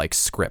worth of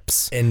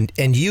scripts.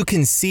 And you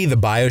can see the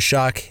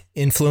BioShock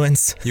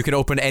influence. You can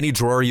open any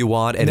drawer you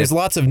want, and there's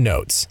lots of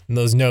notes. And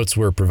those notes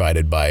were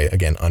provided by,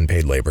 again,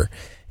 unpaid labor.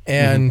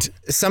 And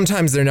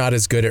sometimes they're not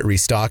as good at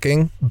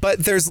restocking, but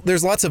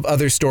there's lots of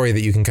other story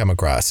that you can come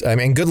across. I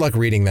mean, good luck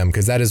reading them,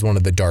 because that is one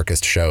of the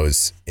darkest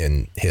shows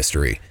in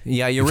history.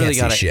 Yeah, you really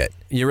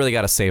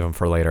gotta save them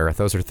for later.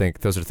 Those are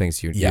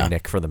things you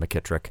nick for the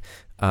McKittrick.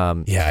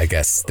 I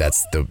guess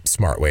that's the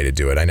smart way to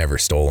do it. I never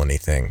stole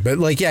anything, but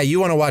you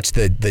want to watch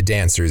the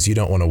dancers. You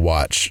don't want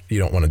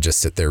to just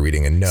sit there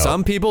reading a note.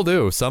 Some people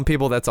do. Some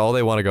people, that's all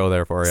they want to go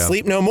there for. Yeah.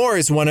 Sleep No More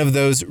is one of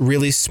those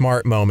really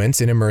smart moments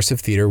in immersive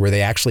theater where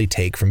they actually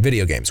take from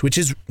video games, which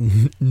is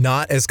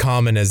not as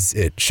common as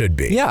it should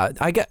be. Yeah,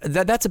 I get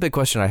that. That's a big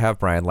question I have,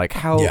 Brian.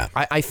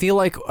 I feel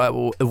like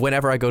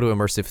whenever I go to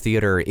immersive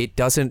theater,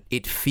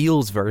 it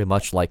feels very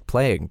much like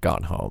playing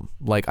Gone Home.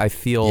 I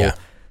feel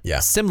Yeah.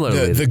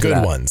 similarly the to good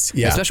that. ones.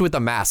 Yeah. Especially with the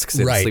masks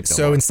in Right. Sleep No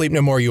So More. in Sleep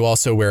No More, you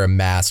also wear a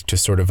mask to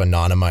sort of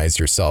anonymize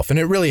yourself. And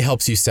it really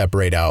helps you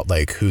separate out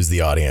like who's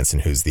the audience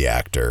and who's the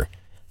actor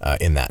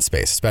in that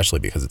space, especially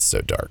because it's so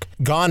dark.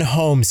 Gone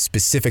Home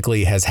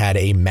specifically has had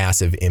a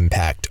massive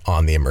impact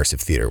on the immersive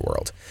theater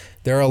world.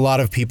 There are a lot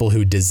of people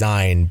who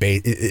design,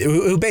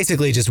 who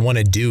basically just want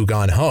to do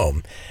Gone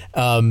Home.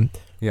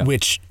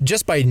 Which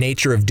just by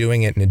nature of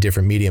doing it in a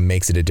different medium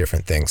makes it a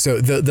different thing.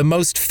 So the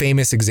most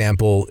famous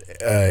example,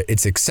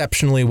 it's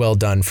exceptionally well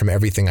done from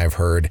everything I've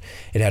heard.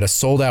 It had a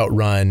sold out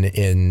run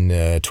in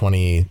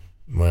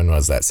when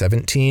was that,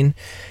 17?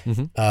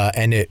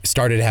 And it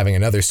started having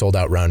another sold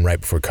out run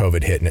right before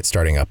COVID hit and it's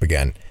starting up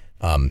again.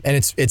 And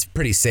it's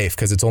pretty safe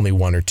because it's only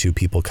 1 or 2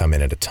 people come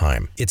in at a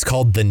time. It's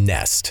called The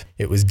Nest.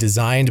 It was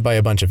designed by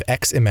a bunch of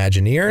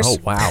ex-Imagineers. Oh,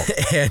 wow.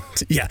 And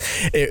yeah,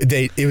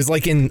 it was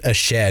like in a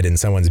shed in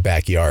someone's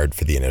backyard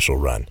for the initial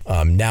run.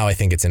 Now I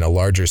think it's in a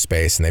larger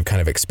space and they've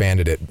kind of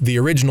expanded it. The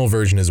original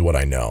version is what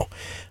I know,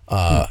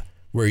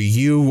 where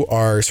you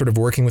are sort of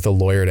working with a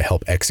lawyer to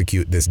help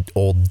execute this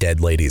old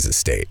dead lady's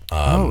estate.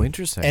 Oh,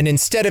 interesting. And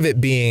instead of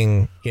it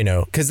being,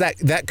 because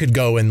that could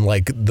go in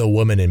like the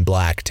Woman in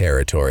Black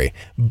territory,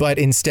 but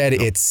instead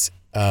it's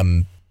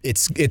Gone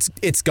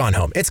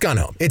Home. It's Gone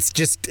Home. It's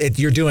just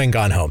you're doing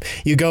Gone Home.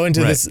 You go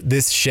into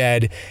this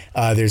shed.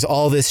 There's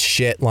all this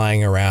shit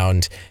lying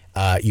around.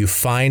 You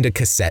find a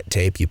cassette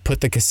tape. You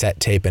put the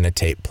cassette tape in a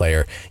tape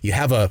player. You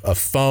have a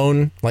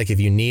phone, like if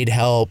you need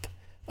help.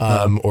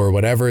 Or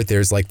whatever,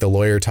 there's like the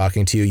lawyer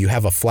talking to you. You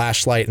have a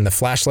flashlight, and the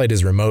flashlight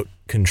is remote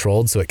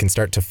controlled, so it can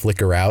start to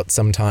flicker out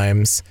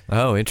sometimes.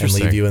 Oh,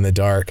 interesting. And leave you in the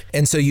dark.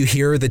 And so you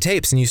hear the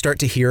tapes, and you start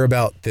to hear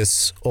about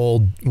this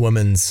old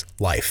woman's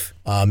life.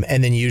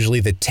 And then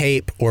usually the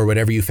tape, or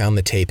whatever you found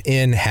the tape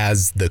in,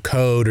 has the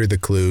code or the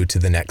clue to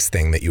the next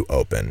thing that you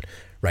open.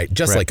 Right,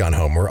 just like on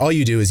Home, where all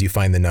you do is you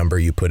find the number,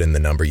 you put in the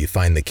number, you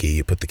find the key,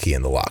 you put the key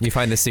in the lock. You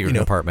find the secret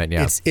compartment,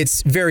 yeah.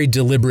 It's very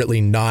deliberately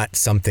not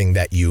something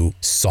that you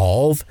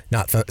solve,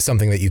 not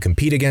something that you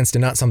compete against,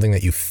 and not something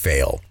that you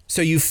fail.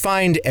 So you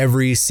find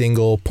every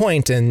single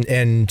point,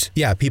 and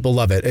yeah, people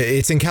love it.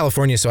 It's in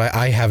California, so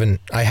I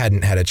hadn't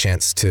had a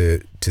chance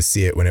to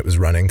see it when it was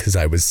running because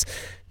I was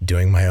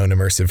doing my own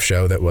immersive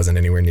show that wasn't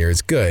anywhere near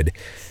as good.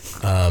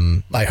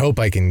 I hope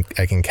I can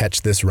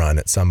catch this run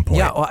at some point.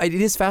 Yeah, well, it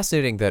is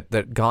fascinating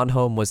that Gone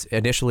Home was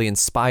initially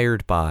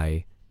inspired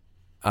by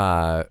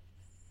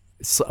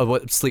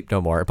Sleep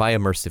No More, by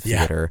immersive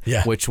theater,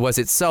 which was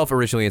itself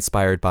originally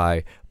inspired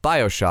by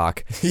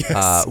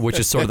BioShock, which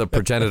is sort of the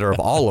progenitor of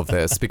all of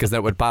this, because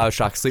then with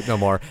BioShock, Sleep No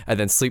More, and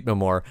then Sleep No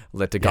More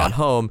led to Gone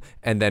Home,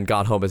 and then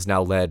Gone Home has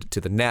now led to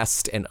The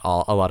Nest and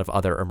a lot of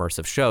other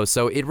immersive shows.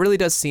 So it really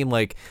does seem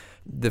like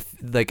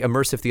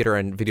immersive theater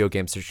and video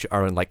games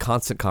are in like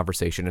constant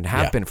conversation and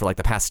have been for like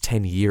the past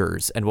 10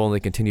 years and will only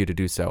continue to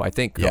do so, I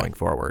think, going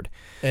forward.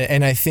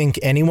 And I think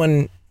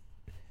anyone,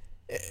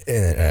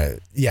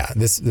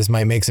 this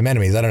might make some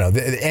enemies. I don't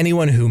know.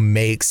 Anyone who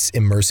makes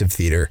immersive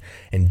theater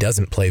and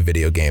doesn't play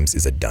video games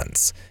is a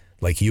dunce.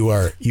 Like you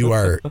are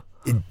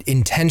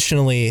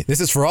intentionally,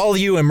 this is for all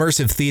you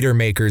immersive theater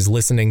makers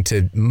listening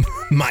to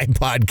my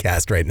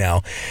podcast right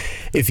now.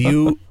 If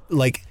you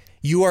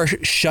you are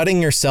shutting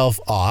yourself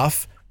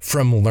off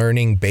from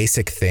learning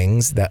basic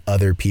things that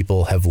other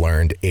people have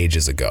learned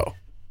ages ago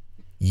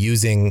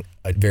using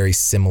a very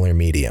similar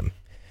medium.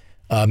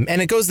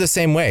 And it goes the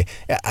same way.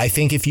 I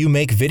think if you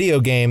make video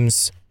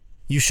games,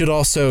 you should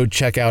also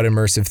check out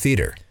immersive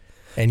theater.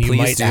 And you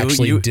might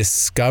actually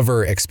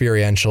discover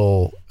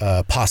experiential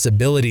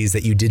possibilities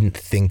that you didn't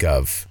think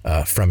of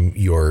from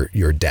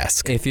your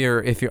desk. If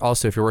you're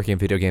working in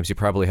video games, you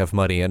probably have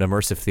money, and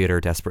immersive theater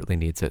desperately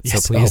needs it.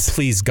 Yes. So please,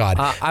 please, God.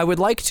 I would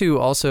like to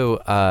also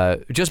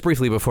just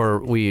briefly before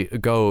we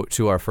go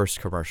to our first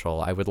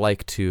commercial, I would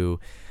like to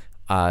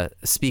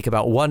speak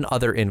about one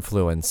other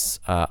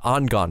influence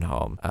on Gone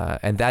Home,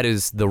 and that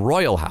is the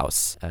Royal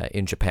House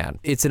in Japan.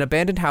 It's an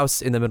abandoned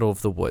house in the middle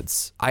of the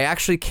woods. I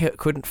actually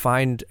couldn't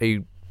find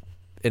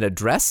an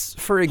address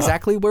for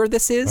exactly where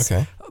this is,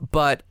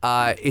 but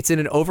it's in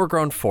an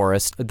overgrown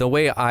forest. The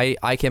way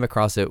I came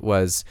across it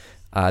was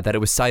that it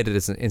was cited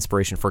as an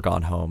inspiration for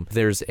Gone Home.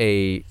 There's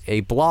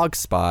a blog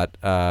spot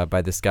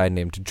by this guy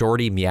named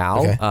Jordi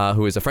Miao,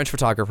 who is a French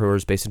photographer who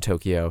is based in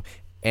Tokyo,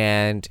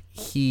 and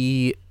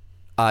he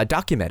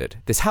documented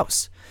this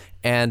house.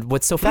 And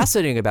what's so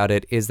fascinating about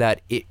it is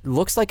that it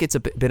looks like it's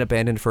been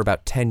abandoned for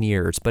about 10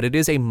 years, but it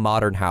is a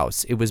modern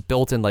house. It was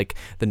built in like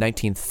the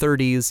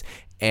 1930s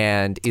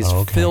and is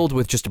filled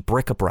with just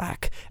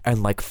bric-a-brac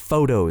and like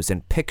photos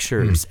and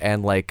pictures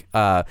and like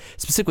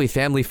specifically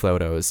family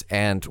photos.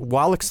 And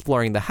while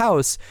exploring the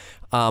house,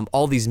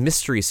 all these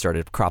mysteries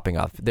started cropping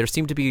up. There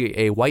seemed to be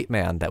a white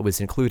man that was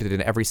included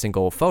in every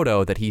single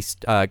photo that he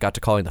got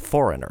to calling the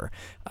foreigner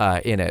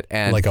in it.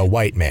 And like a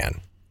white man.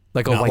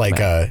 Like a white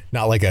man.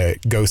 Not like a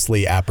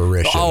ghostly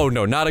apparition. Oh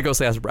no, not a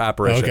ghostly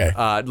apparition.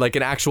 Okay. Like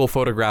an actual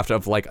photograph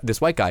of like this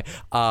white guy.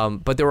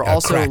 But there were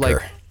also like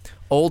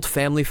old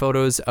family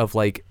photos of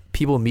like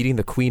people meeting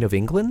the Queen of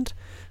England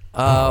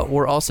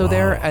were also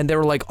there, and there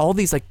were like all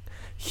these like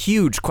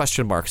huge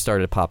question marks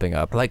started popping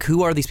up. Like,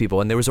 who are these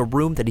people? And there was a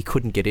room that he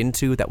couldn't get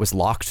into that was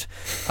locked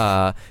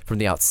from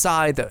the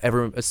outside that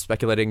everyone was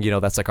speculating,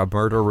 that's like a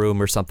murder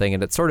room or something.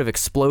 And it sort of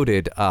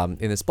exploded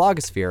in this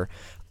blogosphere.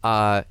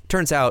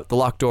 Turns out the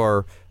locked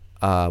door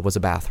was a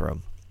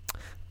bathroom.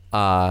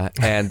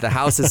 And the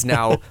house is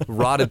now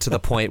rotted to the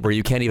point where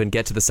you can't even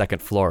get to the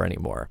second floor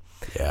anymore.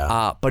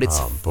 Yeah. But it's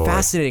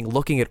fascinating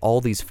looking at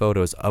all these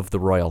photos of the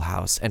royal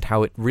house and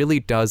how it really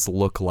does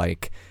look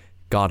like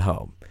Gone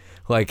Home.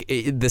 Like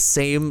the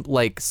same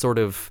like sort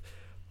of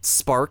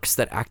sparks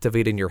that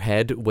activate in your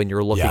head when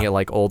you're looking at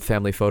like old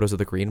family photos of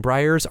the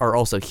Greenbriers are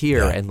also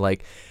here. And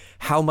like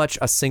how much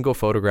a single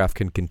photograph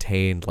can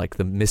contain like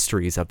the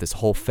mysteries of this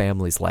whole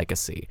family's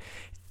legacy.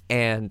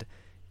 And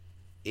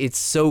it's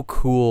so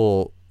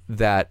cool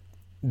that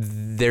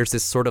there's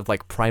this sort of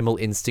like primal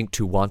instinct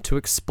to want to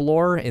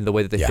explore in the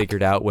way that they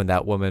figured out when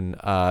that woman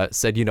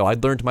said,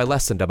 I'd learned my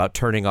lesson about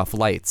turning off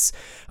lights.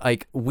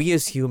 Like, we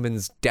as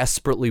humans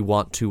desperately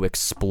want to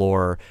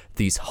explore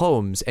these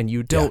homes, and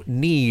you don't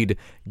need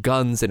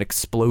guns and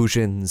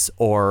explosions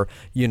or,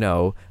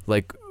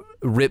 like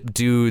rip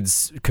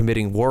dudes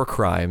committing war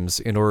crimes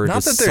in order to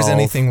Not that there's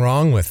anything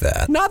wrong with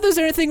that. Not that there's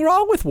anything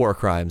wrong with war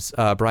crimes,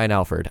 Brian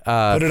Alford.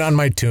 Put it on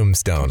my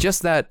tombstone.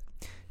 Just that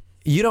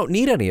you don't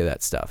need any of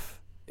that stuff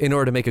in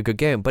order to make a good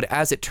game. But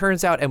as it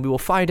turns out, and we will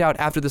find out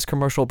after this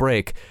commercial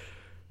break,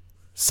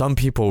 some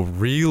people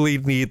really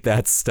need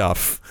that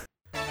stuff.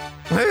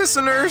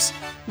 Listeners,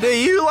 do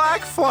you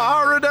like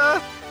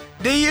Florida?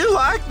 Do you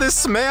like the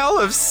smell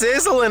of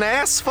sizzling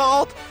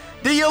asphalt?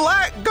 Do you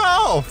like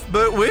golf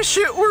but wish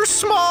it were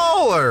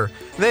smaller?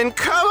 Then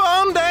come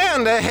on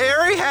down to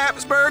Harry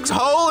Hapsburg's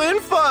Hole in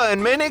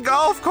Fun mini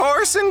golf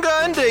course and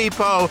gun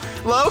depot,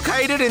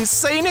 located in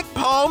scenic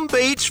Palm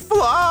Beach,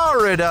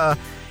 Florida.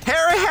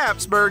 Harry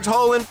Hapsburg's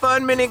Hole in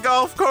Fun mini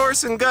golf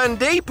course and gun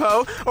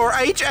depot, or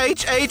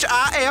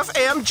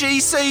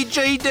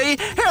HHHIFMGCGD,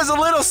 has a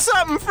little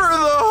something for the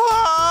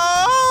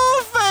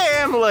whole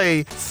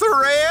family.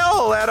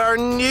 Thrill at our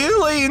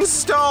newly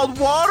installed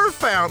water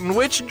fountain,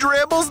 which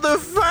dribbles the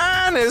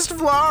finest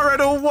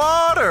Florida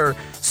water,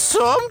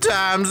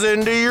 sometimes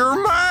into your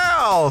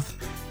mouth.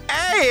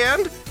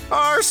 And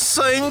our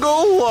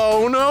single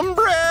lone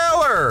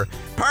umbrella,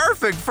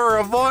 perfect for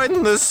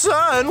avoiding the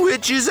sun,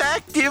 which is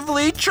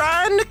actively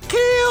trying to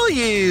kill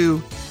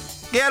you.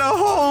 Get a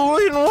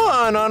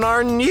hole-in-one on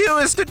our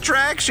newest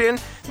attraction,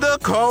 the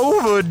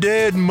Cove of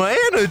Dead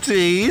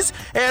Manatees,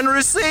 and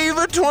receive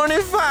a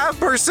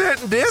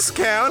 25%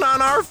 discount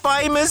on our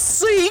famous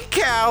Sea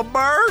Cow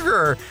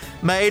Burger,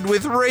 made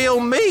with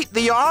real meat,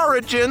 the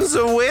origins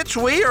of which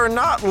we are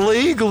not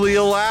legally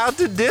allowed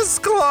to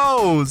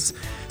disclose.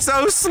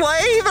 So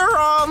slather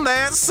on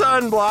that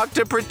sunblock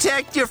to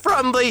protect you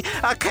from the,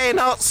 I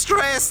cannot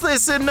stress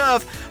this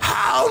enough,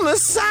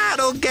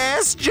 homicidal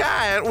gas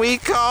giant we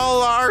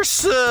call our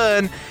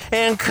sun.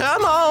 And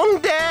come on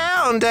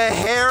down to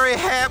Harry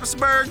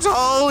Hapsburg's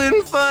Hole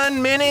in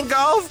Fun mini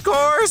golf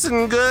course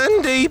and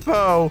gun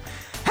depot.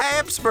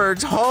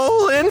 Hapsburg's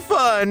Hole in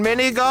Fun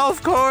mini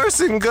golf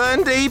course and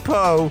gun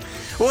depot.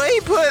 We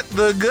put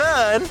the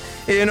gun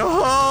in a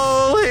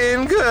hole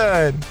in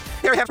gun.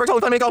 Harry Hapsburg's Hole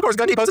in Fun mini golf course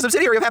gun depot is a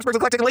subsidiary of Hapsburg's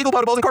Eclectic and Legal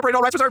Potables Incorporated.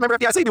 All rights reserved. Member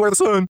FDIC. Beware the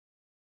sun.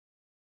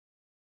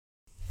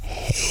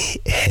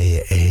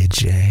 Hey,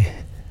 AJ.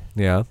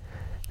 Yeah.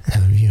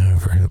 Have you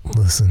ever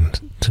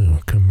listened to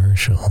a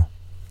commercial?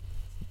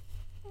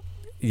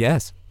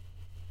 Yes.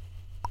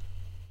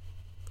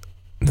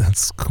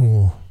 That's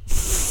cool.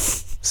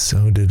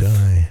 So did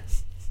I.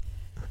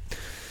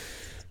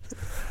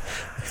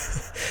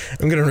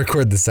 I'm going to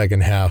record the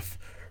second half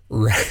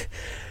right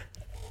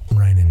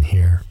in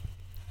here.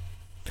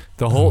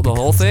 The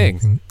whole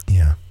thing.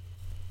 Yeah.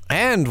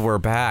 And we're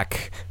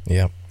back.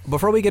 Yep.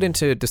 Before we get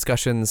into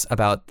discussions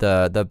about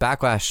the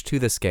backlash to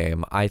this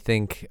game, I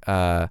think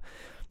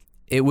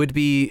it would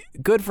be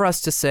good for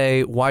us to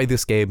say why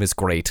this game is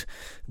great,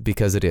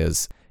 because it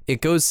is.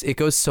 It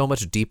goes so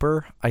much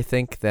deeper, I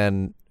think,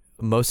 than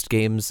most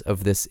games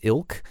of this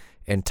ilk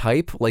and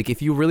type. Like,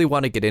 if you really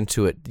want to get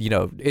into it,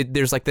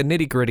 there's like the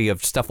nitty gritty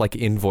of stuff like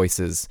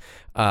invoices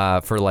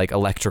for like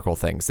electrical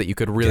things that you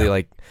could really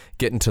like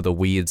get into the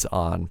weeds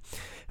on.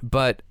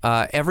 But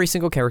every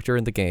single character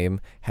in the game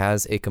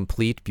has a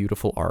complete,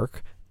 beautiful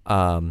arc.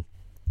 The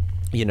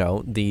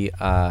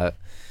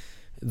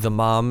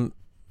mom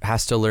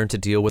has to learn to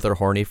deal with her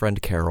horny friend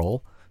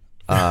Carol,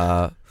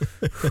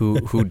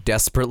 who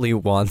desperately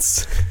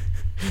wants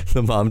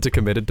the mom to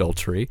commit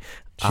adultery.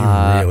 She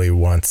really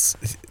wants,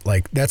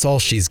 like, that's all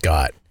she's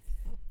got.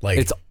 Like,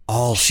 it's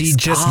all she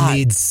just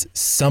needs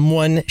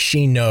someone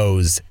she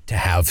knows to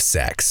have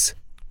sex.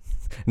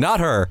 Not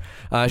her.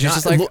 She's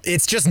just like,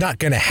 it's just not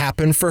going to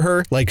happen for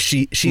her. Like,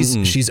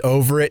 she's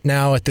over it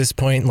now at this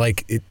point.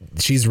 Like,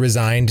 she's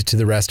resigned to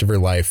the rest of her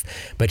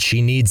life, but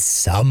she needs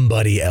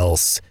somebody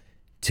else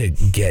to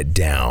get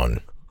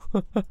down.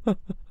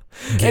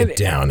 Get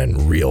down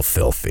and real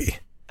filthy.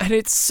 And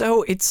it's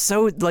so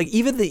like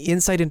even the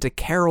insight into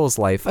Carol's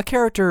life, a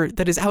character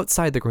that is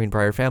outside the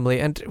Greenbrier family,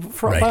 and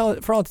for all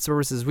intents and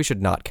purposes, we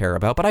should not care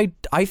about. But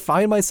I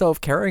find myself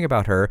caring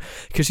about her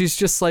because she's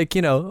just like,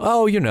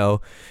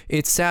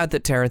 it's sad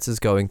that Terrence is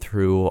going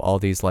through all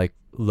these like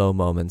low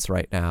moments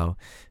right now.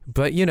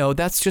 But,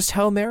 that's just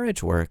how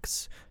marriage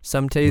works.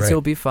 Some days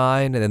you'll be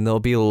fine, and then there'll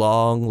be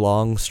long,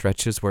 long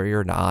stretches where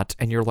you're not.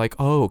 And you're like,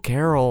 oh,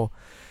 Carol,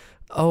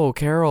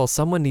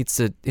 someone needs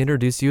to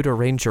introduce you to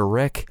Ranger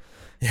Rick.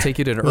 Take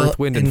you to an Earth,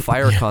 Wind, and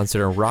Fire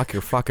concert and rock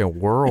your fucking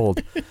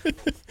world.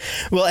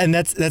 Well, and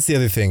that's the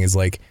other thing is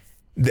like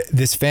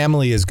this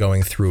family is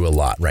going through a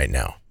lot right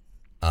now.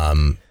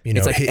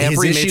 It's like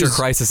every major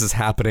crisis is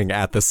happening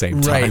at the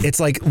same time. Right. It's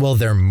like, well,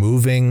 they're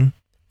moving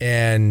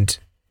and,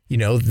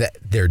 that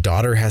their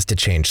daughter has to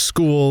change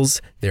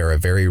schools. They're a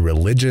very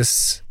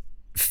religious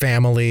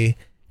family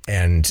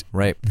and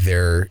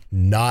they're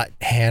not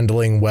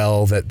handling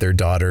well that their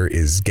daughter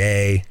is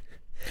gay.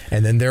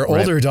 And then their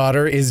older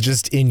daughter is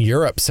just in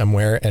Europe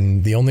somewhere,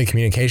 and the only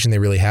communication they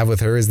really have with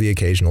her is the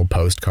occasional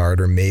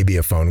postcard or maybe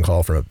a phone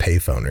call from a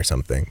payphone or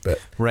something. But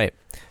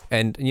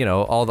and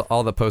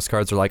all the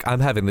postcards are like,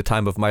 I'm having the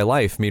time of my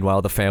life.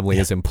 Meanwhile, the family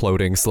is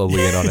imploding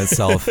slowly in on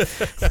itself.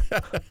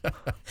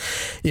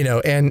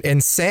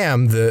 And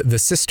Sam, the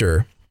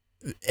sister,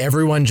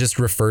 everyone just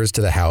refers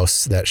to the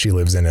house that she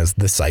lives in as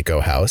the psycho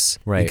house,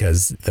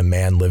 because the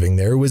man living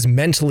there was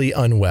mentally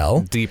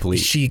unwell. Deeply.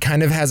 She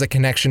kind of has a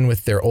connection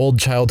with their old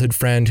childhood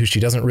friend who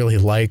she doesn't really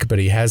like, but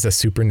he has a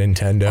Super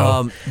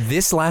Nintendo.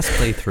 This last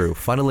playthrough,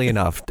 funnily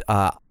enough,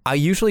 I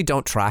usually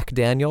don't track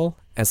Daniel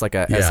as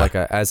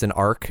an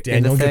arc.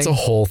 Daniel gets a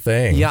whole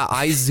thing. Yeah,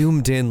 I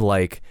zoomed in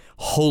like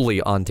wholly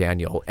on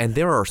Daniel, and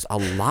there are a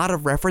lot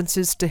of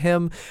references to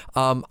him.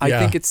 I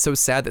think it's so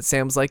sad that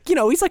Sam's like,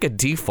 he's like a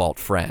default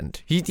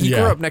friend. He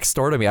grew up next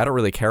door to me. I don't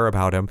really care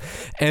about him.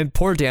 And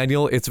poor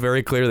Daniel, it's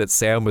very clear that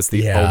Sam was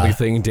the only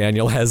thing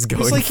Daniel has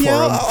going for him.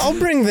 I'll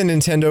bring the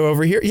Nintendo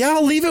over here. Yeah,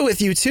 I'll leave it with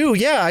you too.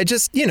 Yeah, I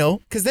just,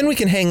 because then we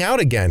can hang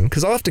out again,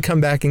 because I'll have to come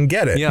back and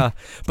get it. Yeah,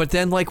 but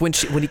then like when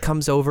he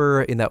comes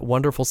over in that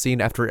wonderful scene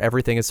after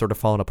everything is sort of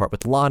fallen apart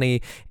with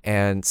Lonnie,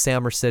 and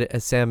Sam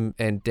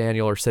and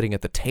Daniel are sitting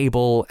at the table,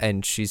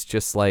 and she's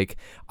just like,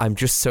 I'm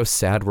just so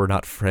sad we're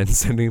not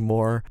friends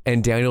anymore.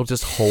 And Daniel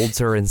just holds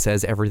her and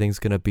says everything's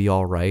gonna be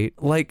all right.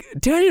 Like,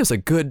 Daniel's a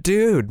good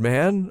dude,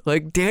 man.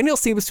 Like, Daniel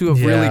seems to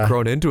have really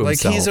grown into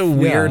himself. Like, he's a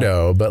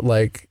weirdo, but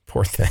like,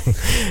 poor thing.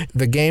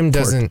 The game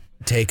doesn't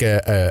take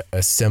a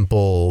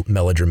simple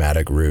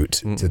melodramatic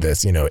route to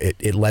this.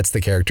 It lets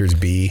the characters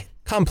be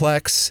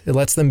complex. It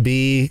lets them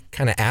be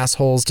kind of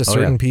assholes to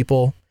certain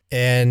people.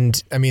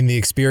 And I mean, the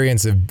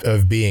experience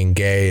of being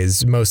gay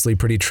is mostly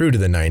pretty true to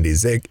the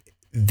 90s.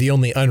 The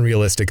only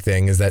unrealistic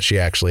thing is that she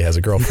actually has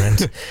a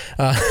girlfriend.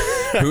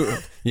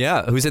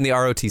 Who's in the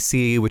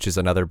ROTC, which is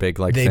another big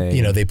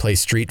thing. They play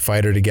Street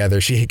Fighter together.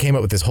 She came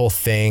up with this whole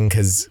thing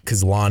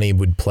because Lonnie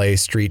would play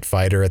Street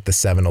Fighter at the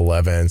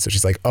 7-Eleven. So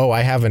she's like, oh,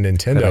 I have a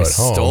Nintendo at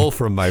home. Stole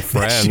from my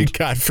friend. She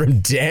got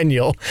from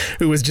Daniel,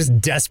 who was just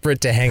desperate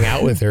to hang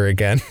out with her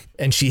again.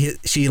 And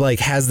she like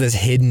has this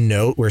hidden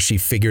note where she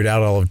figured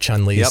out all of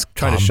Chun-Li's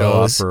trying to show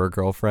off for her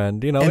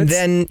girlfriend. And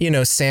then,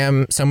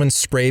 someone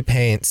spray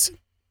paints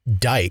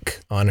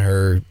Dyke on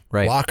her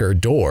locker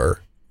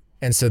door.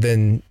 And so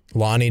then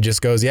Lonnie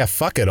just goes, yeah,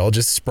 fuck it. I'll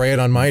just spray it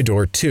on my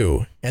door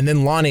too. And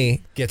then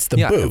Lonnie gets the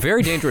boot. Yeah,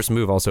 very dangerous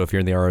move also if you're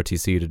in the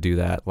ROTC to do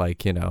that.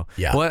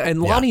 Yeah. Well,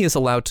 and Lonnie is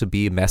allowed to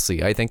be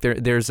messy. I think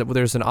there's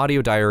an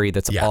audio diary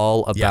that's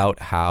all about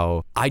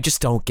how I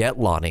just don't get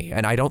Lonnie,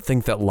 and I don't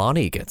think that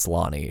Lonnie gets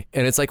Lonnie.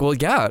 And it's like, well,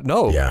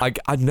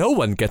 no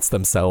one gets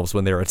themselves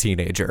when they're a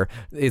teenager.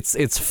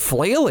 It's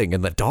flailing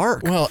in the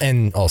dark. Well,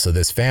 and also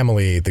this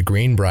family, the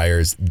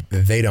Greenbriers,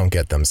 they don't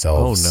get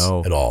themselves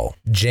at all.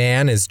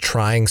 Jan is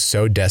trying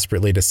so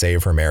desperately to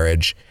save her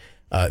marriage.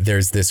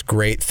 There's this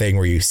great thing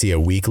where you see a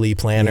weekly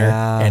planner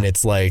and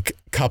it's like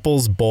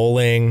couples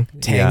bowling,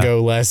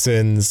 tango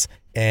lessons,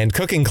 and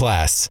cooking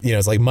class.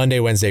 It's like Monday,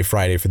 Wednesday,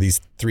 Friday for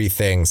these 3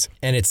 things.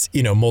 And it's,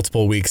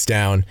 multiple weeks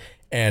down,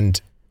 and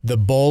the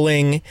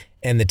bowling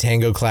and the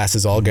tango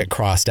classes all get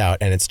crossed out,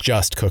 and it's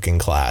just cooking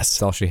class.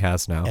 That's all she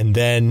has now. And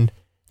then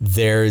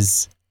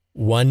there's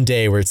one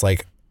day where it's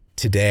like,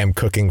 today I'm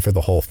cooking for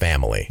the whole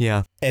family.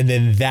 Yeah. And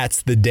then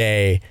that's the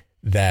day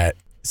that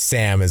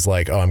Sam is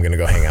like, oh, I'm going to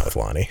go hang out with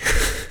Lonnie.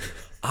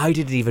 I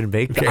didn't even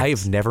make that. I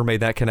have never made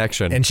that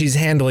connection. And she's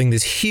handling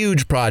this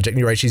huge project.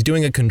 You're right. She's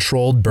doing a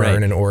controlled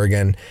burn in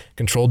Oregon.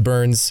 Controlled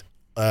burns,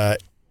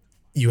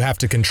 you have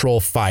to control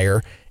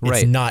fire.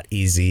 It's not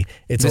easy.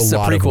 It's this a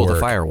lot of work. This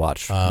is a prequel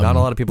to Firewatch. Not a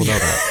lot of people know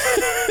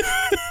that.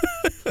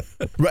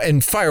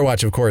 And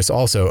Firewatch, of course,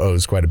 also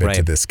owes quite a bit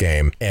to this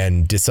game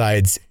and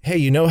decides, hey,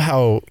 you know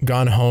how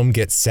Gone Home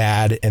gets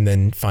sad and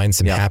then finds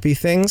some happy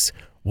things?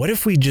 What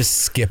if we just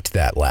skipped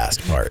that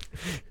last part?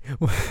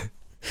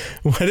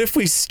 What if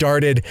we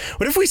started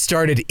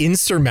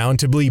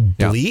insurmountably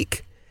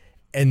bleak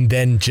and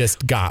then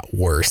just got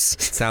worse.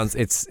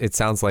 It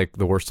sounds like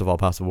the worst of all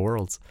possible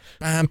worlds.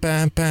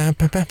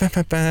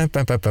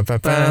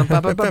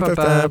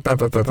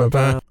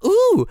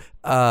 Ooh.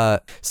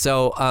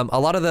 So a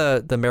lot of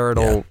the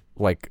marital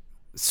like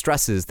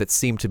stresses that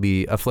seem to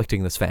be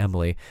afflicting this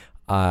family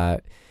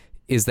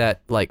is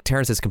that like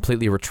Terrence has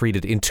completely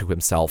retreated into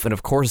himself, and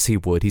of course he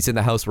would. He's in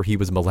the house where he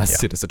was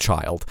molested as a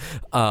child.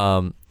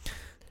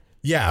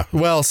 Yeah.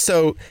 Well,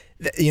 so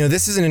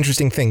this is an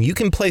interesting thing. You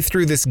can play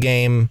through this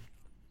game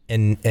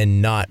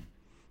and not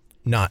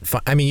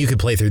I mean, you could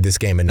play through this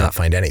game and not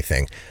find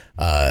anything.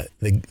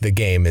 The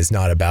game is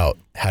not about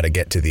how to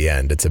get to the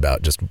end. It's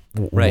about just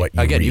what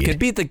you Again, read. you can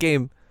beat the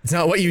game. It's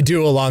not what you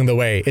do along the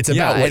way. It's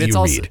about what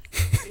you read.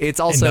 It's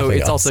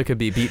also could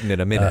be beaten in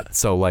a minute.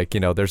 So like,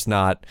 there's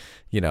not,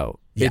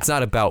 it's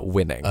not about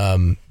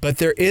winning. But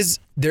there is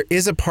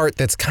a part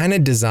that's kind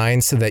of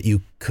designed so that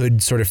you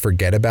could sort of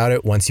forget about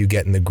it once you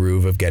get in the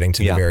groove of getting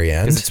to the very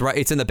end.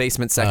 It's in the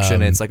basement section.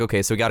 And it's like,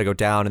 okay, so we got to go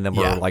down, and then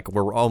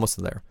we're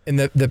almost there. And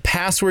the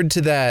password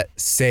to that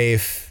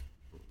safe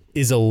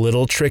is a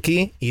little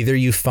tricky. Either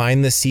you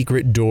find the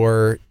secret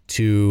door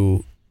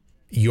to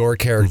your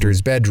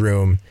character's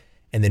bedroom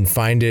and then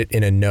find it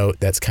in a note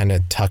that's kind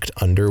of tucked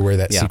under where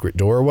that secret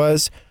door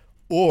was,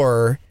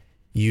 or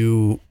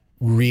you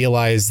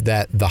realize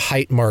that the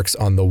height marks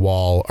on the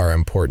wall are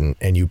important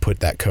and you put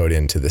that code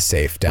into the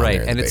safe down there in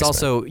the and basement. it's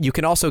also, you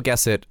can also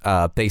guess it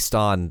based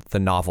on the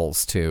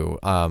novels too.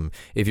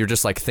 If you're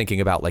just like thinking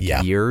about like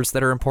years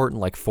that are important,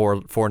 like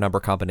four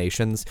number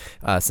combinations,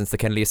 since the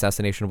Kennedy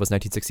assassination was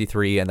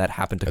 1963 and that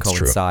happened to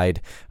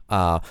coincide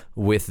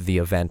with the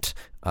event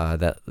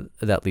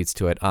that leads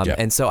to it.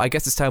 And so I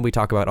guess it's time we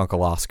talk about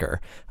Uncle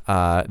Oscar,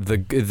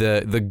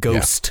 the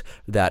ghost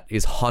that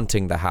is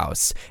haunting the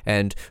house,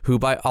 and who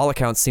by all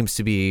accounts seems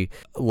to be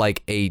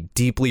like a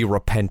deeply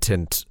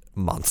repentant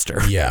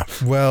monster. Yeah.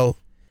 Well,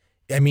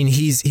 I mean,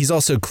 he's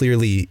also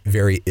clearly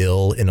very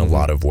ill in a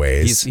lot of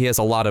ways. He has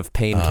a lot of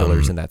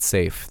painkillers in that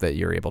safe that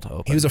you're able to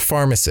open. He was a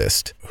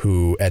pharmacist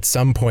who at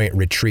some point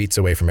retreats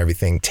away from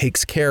everything,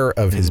 takes care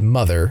of his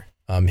mother.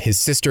 His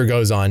sister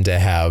goes on to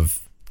have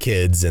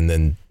kids, and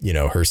then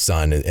her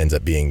son ends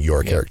up being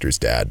your character's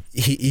dad.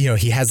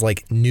 He has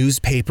like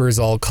newspapers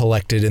all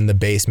collected in the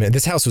basement.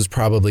 This house was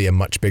probably a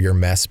much bigger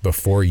mess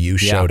before you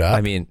showed up.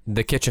 I mean,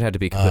 the kitchen had to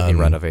be completely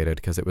renovated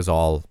because it was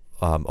all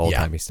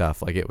old-timey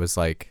stuff. Like, it was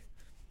like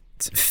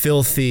it's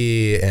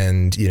filthy,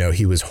 and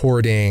he was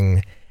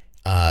hoarding.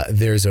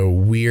 There's a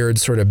weird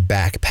sort of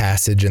back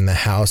passage in the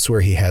house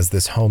where he has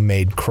this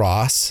homemade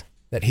cross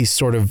that he's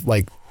sort of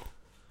like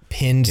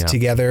pinned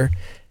together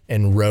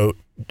and wrote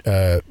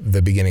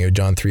the beginning of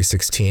John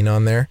 3:16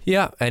 on there.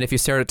 Yeah, and if you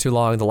stare at it too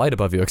long, the light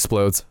above you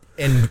explodes.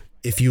 And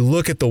if you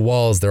look at the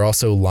walls, they're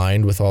also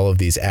lined with all of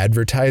these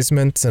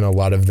advertisements, and a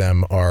lot of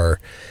them are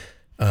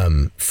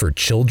for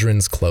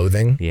children's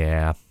clothing.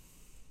 Yeah,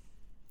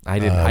 I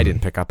didn't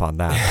pick up on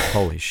that.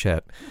 Holy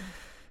shit.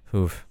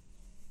 Oof.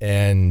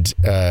 And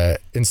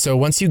so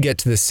once you get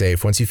to the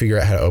safe, once you figure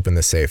out how to open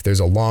the safe, there's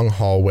a long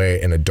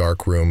hallway and a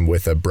dark room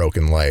with a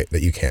broken light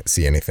that you can't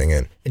see anything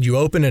in. And you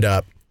open it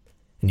up,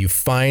 and you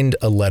find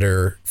a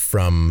letter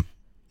from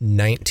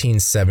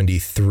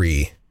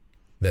 1973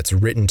 that's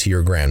written to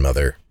your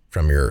grandmother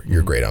from your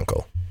great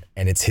uncle.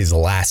 And it's his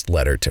last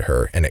letter to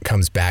her, and it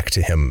comes back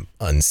to him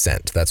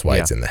unsent. That's why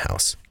it's in the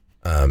house.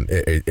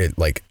 It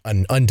like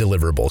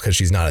undeliverable, because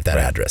she's not at that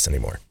address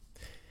anymore.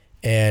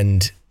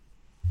 And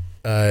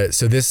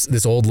so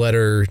this old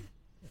letter,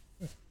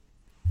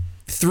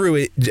 through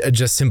it,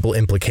 just simple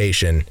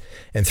implication,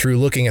 and through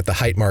looking at the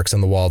height marks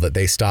on the wall that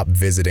they stopped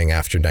visiting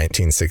after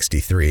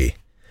 1963,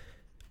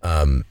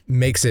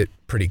 makes it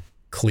pretty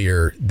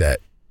clear that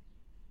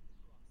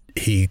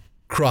he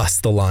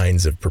crossed the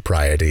lines of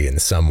propriety in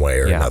some way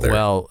or another.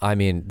 Well, I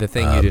mean, the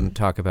thing you didn't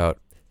talk about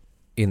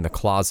in the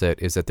closet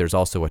is that there's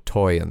also a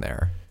toy in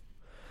there.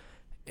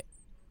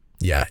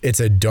 Yeah, it's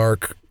a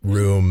dark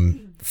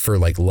room for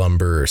like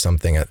lumber or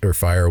something, or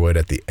firewood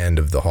at the end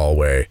of the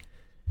hallway,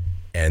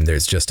 and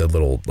there's just a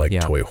little like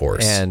toy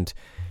horse. And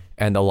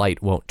the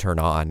light won't turn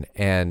on.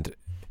 And,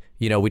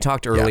 we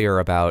talked earlier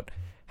about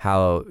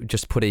how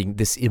just putting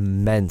this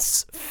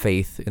immense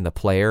faith in the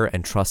player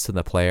and trust in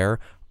the player,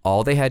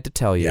 all they had to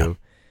tell you,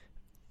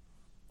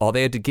 all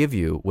they had to give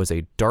you was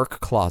a dark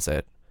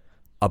closet,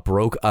 a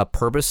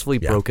purposefully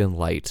broken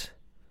light,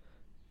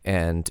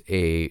 and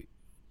a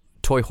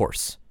toy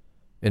horse,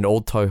 an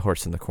old toy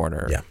horse in the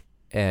corner. Yeah.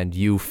 And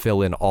you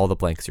fill in all the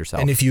blanks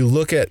yourself. And if you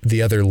look at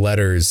the other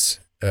letters,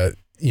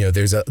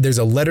 there's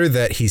a letter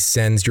that he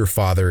sends your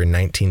father in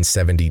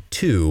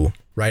 1972,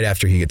 right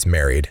after he gets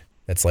married.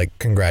 That's like,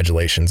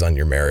 congratulations on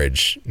your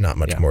marriage, not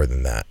much more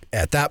than that.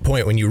 At that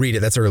point, when you read it,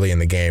 that's early in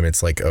the game.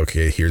 It's like,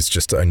 okay, here's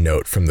just a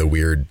note from the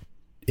weird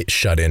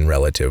shut-in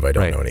relative I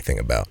don't know anything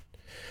about.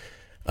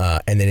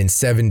 And then in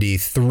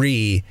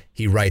 73,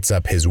 he writes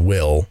up his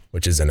will,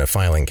 which is in a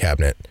filing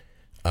cabinet,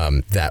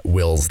 that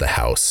wills the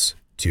house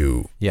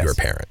to your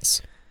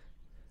parents,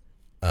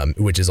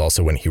 which is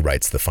also when he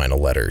writes the final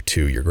letter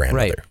to your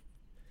grandmother.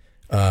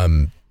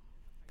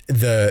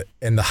 the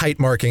height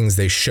markings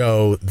they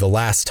show the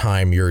last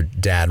time your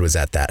dad was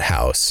at that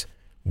house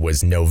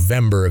was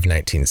November of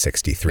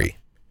 1963.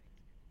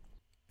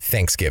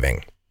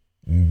 Thanksgiving,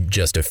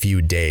 just a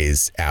few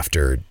days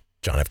after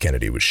John F.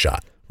 Kennedy was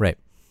shot. Right.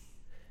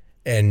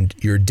 And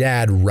your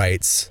dad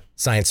writes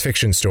science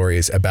fiction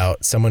stories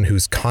about someone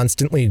who's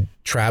constantly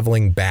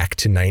traveling back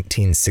to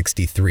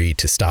 1963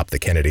 to stop the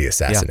Kennedy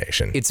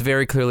assassination. Yeah. It's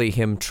very clearly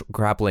him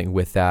grappling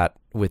with that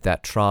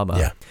trauma.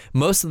 Yeah.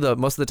 Most of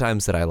the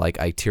times that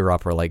I tear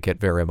up or like get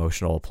very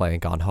emotional playing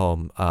Gone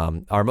Home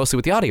are mostly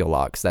with the audio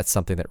logs. That's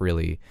something that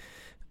really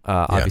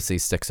obviously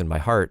sticks in my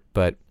heart.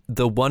 But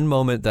the one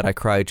moment that I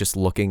cry just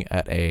looking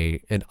at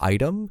an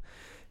item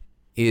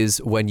is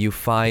when you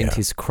find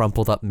his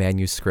crumpled up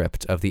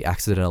manuscript of The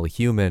Accidental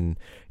Human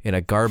in a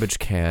garbage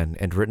can,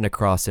 and written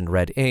across in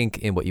red ink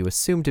in what you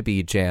assume to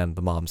be Jan,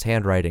 the mom's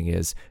handwriting,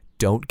 is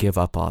 "Don't give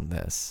up on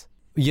this."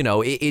 You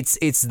know,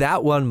 it's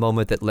that one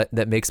moment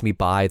that makes me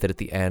buy that at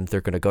the end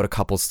they're going to go to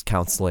couples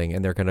counseling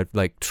and they're going to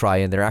like try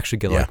and they're actually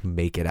going to like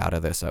make it out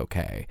of this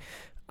okay.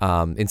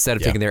 Instead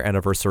of taking their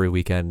anniversary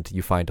weekend,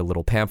 you find a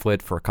little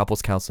pamphlet for a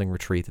couples counseling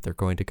retreat that they're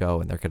going to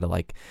go, and they're going to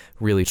like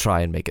really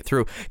try and make it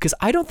through. Because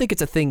I don't think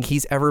it's a thing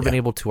he's ever been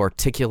able to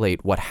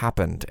articulate what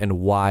happened and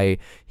why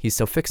he's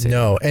so fixated.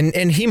 No,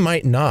 and he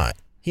might not.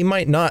 He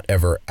might not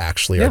ever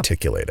actually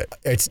articulate it.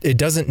 It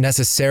doesn't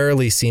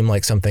necessarily seem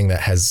like something that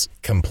has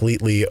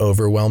completely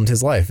overwhelmed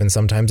his life, and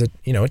sometimes it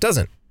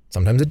doesn't.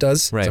 Sometimes it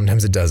does. Right.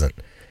 Sometimes it doesn't.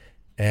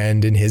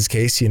 And in his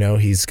case,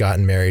 he's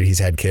gotten married, he's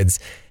had kids.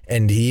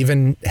 And he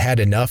even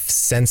had enough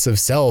sense of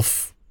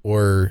self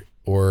or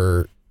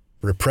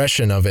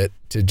repression of it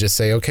to just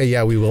say, okay,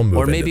 yeah, we will move.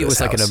 Or maybe into it was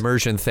this like house. an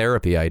immersion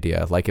therapy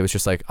idea. Like it was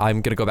just like, I'm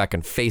going to go back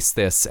and face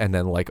this and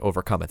then like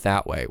overcome it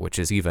that way, which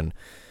is even,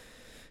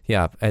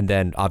 And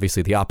then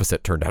obviously the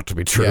opposite turned out to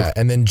be true. Yeah.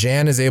 And then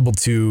Jan is able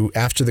to,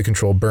 after the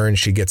control burn,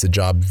 she gets a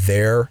job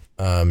there.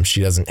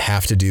 She doesn't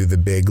have to do the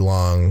big,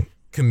 long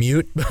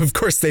commute. Of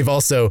course,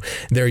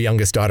 their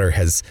youngest daughter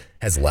has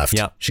left.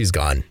 Yeah. She's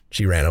gone.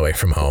 She ran away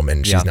from home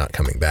and she's not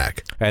coming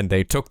back. And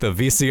they took the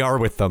VCR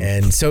with them.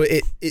 And so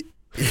it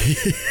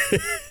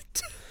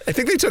I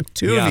think they took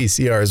two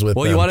VCRs with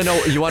them. Well, you want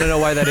to know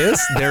why that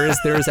is?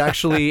 There is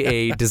actually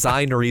a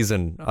design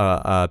reason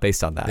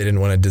based on that. They didn't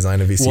want to design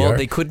a VCR? Well,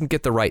 they couldn't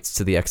get the rights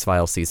to the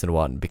X-Files season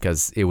 1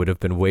 because it would have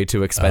been way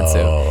too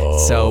expensive.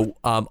 So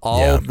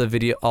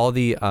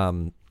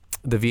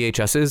the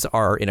VHSs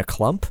are in a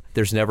clump.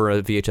 There's never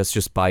a VHS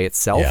just by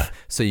itself,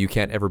 so you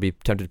can't ever be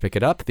tempted to pick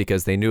it up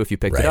because they knew if you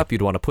picked it up,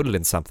 you'd want to put it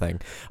in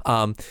something.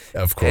 Of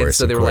course. And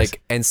so they were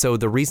like, and so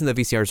the reason the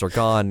VCRs are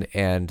gone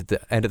and the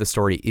end of the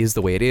story is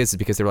the way it is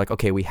because they were like,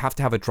 okay, we have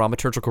to have a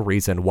dramaturgical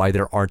reason why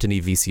there aren't any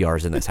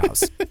VCRs in this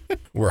house.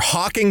 We're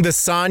hawking the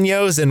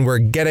Sanyos and we're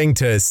getting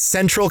to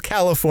Central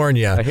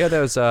California. I hear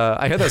those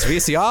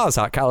VCRs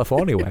out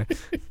California way.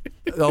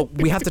 Oh,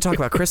 we have to talk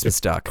about Christmas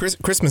Duck.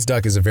 Christmas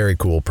Duck is a very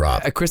cool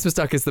prop. A Christmas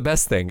Duck is the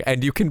best thing,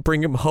 and you can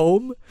bring him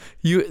home.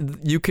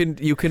 You can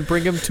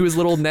bring him to his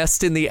little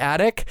nest in the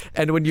attic,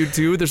 and when you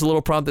do, there's a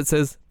little prompt that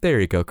says, "There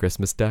you go,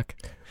 Christmas Duck."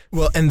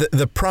 Well, and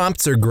the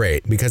prompts are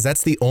great because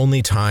that's the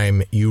only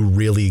time you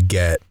really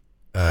get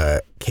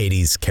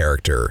Katie's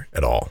character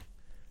at all.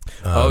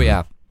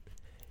 The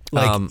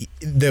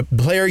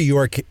player you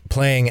are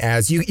playing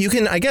as, you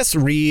can, I guess,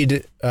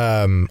 read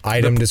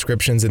item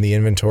descriptions in the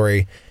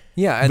inventory.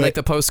 Yeah, and like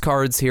the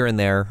postcards here and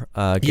there.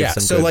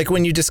 Like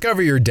when you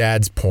discover your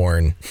dad's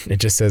porn,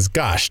 it just says,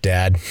 "Gosh,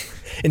 Dad."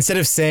 Instead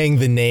of saying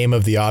the name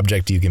of the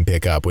object you can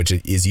pick up, which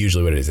is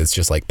usually what it is, it's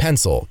just like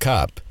pencil,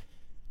 cup,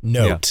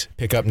 note,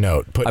 pick up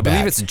note, put back. I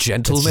believe it's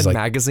Gentleman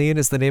Magazine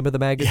is the name of the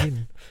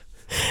magazine.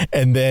 Yeah.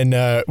 And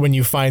then when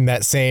you find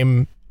that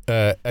same,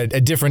 a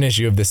different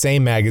issue of the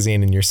same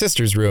magazine in your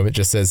sister's room, it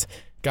just says,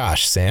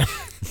 "Gosh, Sam."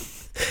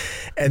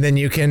 And then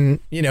you can,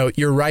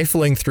 you're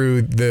rifling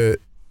through the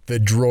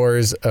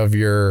drawers of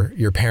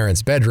your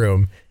parents'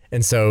 bedroom,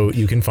 and so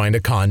you can find a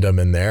condom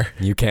in there.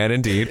 You can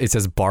indeed. It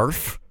says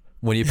barf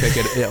when you pick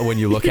it when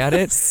you look at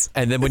it,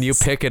 and then when you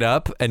pick it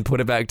up and put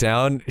it back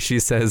down, she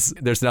says,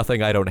 "There's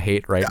nothing I don't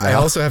hate right now." I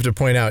also have to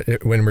point out,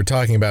 when we're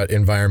talking about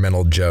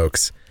environmental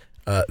jokes,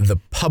 the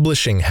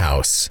publishing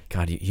house.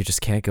 God, you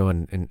just can't go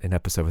in an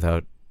episode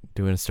without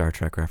doing a Star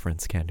Trek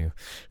reference, can you?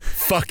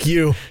 Fuck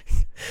you.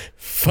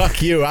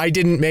 Fuck you. I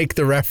didn't make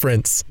the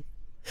reference.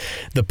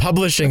 The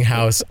publishing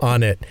house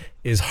on it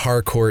is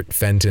Harcourt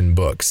Fenton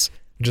Books,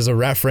 which is a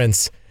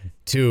reference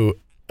to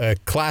a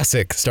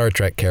classic Star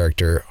Trek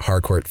character,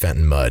 Harcourt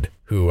Fenton Mudd,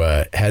 who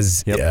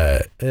has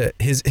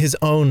his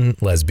own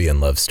lesbian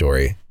love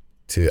story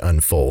to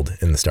unfold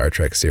in the Star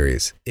Trek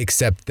series,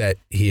 except that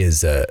he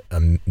is a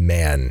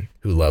man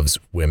who loves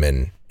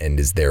women and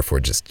is therefore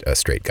just a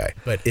straight guy.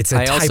 But it's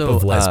a type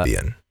of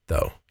lesbian,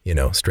 though,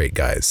 straight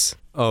guys.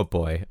 Oh,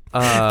 boy.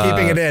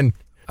 Keeping it in.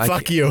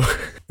 Fuck you.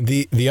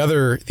 The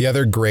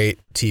other great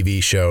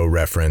TV show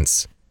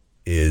reference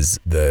is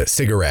the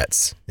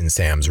cigarettes in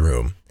Sam's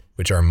room,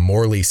 which are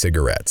Morley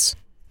cigarettes.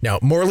 Now,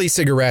 Morley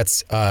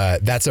cigarettes,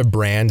 that's a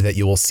brand that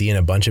you will see in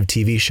a bunch of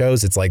TV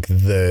shows. It's like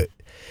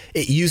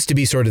it used to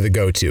be sort of the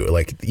go-to,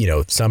 like, you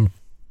know, some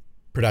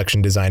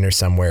production designer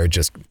somewhere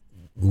just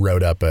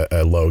wrote up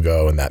a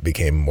logo and that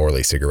became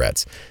Morley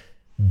cigarettes.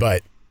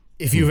 But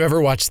if you've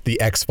ever watched the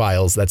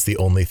X-Files, that's the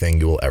only thing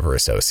you will ever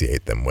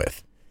associate them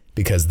with,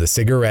 because the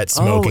cigarette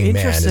smoking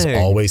man is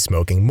interesting. always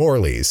smoking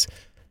Morley's.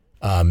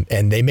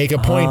 And they make a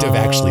point of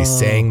actually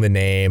saying the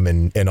name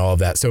and all of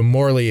that. So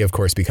Morley, of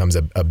course, becomes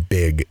a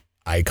big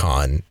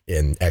icon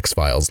in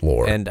X-Files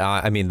lore. And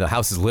I mean, the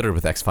house is littered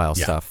with X-Files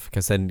Yeah. stuff,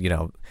 because then, you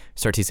know,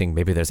 start teasing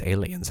maybe there's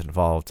aliens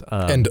involved.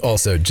 And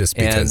also just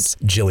because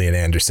Gillian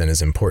Anderson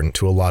is important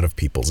to a lot of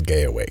people's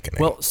gay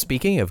awakening. Well,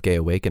 speaking of gay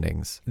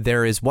awakenings,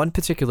 there is one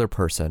particular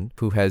person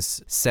who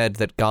has said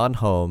that Gone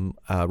Home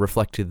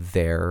reflected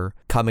their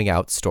coming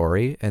out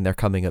story and their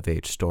coming of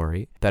age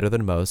story better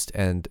than most.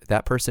 And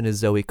that person is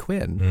Zoe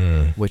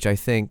Quinn, which I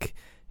think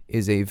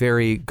is a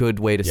very good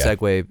way to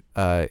segue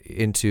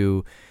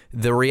into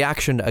the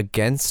reaction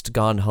against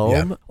Gone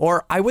Home. Yeah.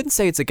 Or I wouldn't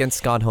say it's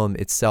against Gone Home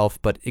itself,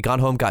 but Gone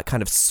Home got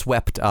kind of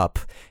swept up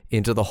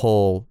into the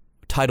whole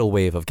tidal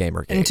wave of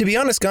Gamergate. And to be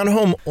honest, Gone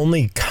Home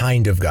only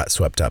kind of got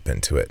swept up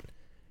into it.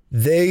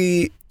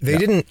 They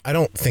didn't, I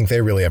don't think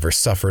they really ever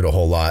suffered a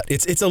whole lot.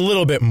 It's a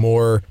little bit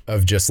more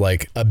of just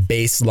like a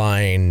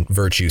baseline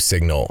virtue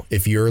signal.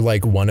 If you're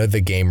like one of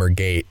the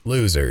Gamergate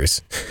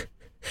losers,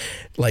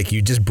 like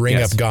you just bring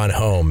up Gone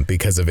Home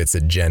because of its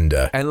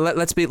agenda. And let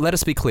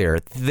us be clear,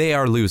 they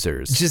are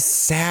losers. Just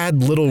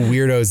sad little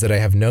weirdos that I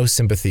have no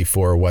sympathy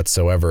for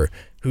whatsoever,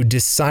 who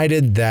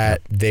decided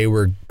that they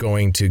were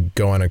going to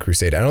go on a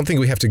crusade. I don't think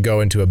we have to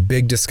go into a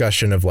big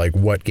discussion of like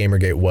what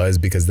Gamergate was,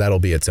 because that'll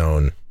be its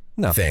own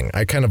thing.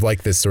 I kind of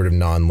like this sort of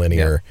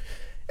non-linear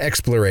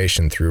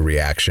exploration through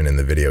reaction in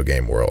the video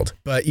game world.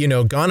 But, you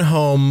know, Gone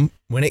Home,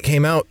 when it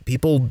came out,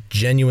 people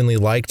genuinely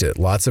liked it.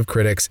 Lots of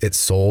critics. It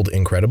sold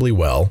incredibly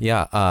well.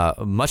 Yeah,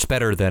 much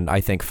better than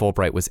I think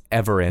Fulbright was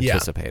ever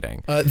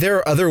anticipating. There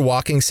are other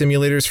walking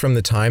simulators from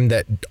the time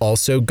that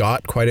also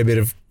got quite a bit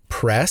of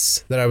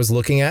press that I was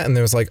looking at, and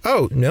there was like,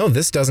 oh, no,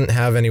 this doesn't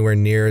have anywhere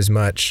near as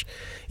much.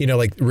 You know,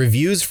 like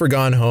reviews for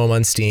Gone Home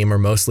on Steam are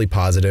mostly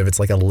positive. It's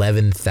like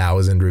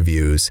 11,000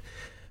 reviews.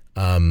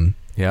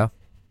 Yeah.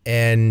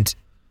 And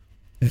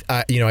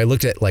you know, I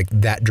looked at like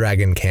That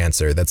Dragon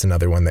Cancer. That's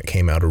another one that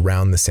came out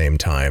around the same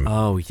time.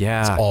 Oh, yeah.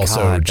 It's also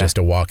God, just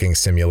a walking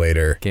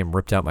simulator. game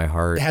ripped out my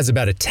heart. It has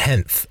about a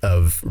tenth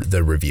of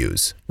the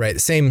reviews, right? The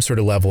same sort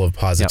of level of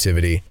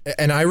positivity.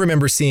 And I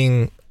remember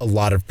seeing a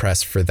lot of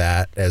press for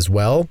that as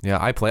well. Yeah,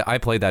 I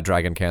played That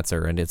Dragon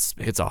Cancer, and it's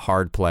a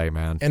hard play,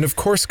 man. And of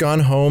course, Gone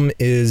Home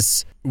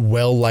is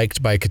well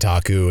liked by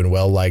Kotaku and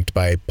well liked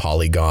by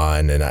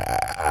Polygon, and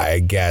I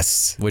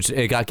guess. Which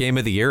it got Game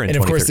of the Year in 2013.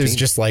 And of course, there's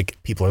just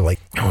like people are like,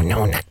 Oh,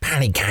 no, not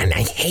Polygon.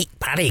 I hate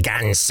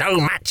Polygon so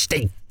much.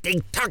 They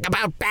talk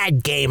about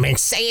bad game and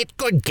say it's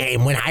good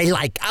game when I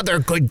like other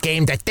good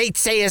game that they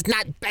say is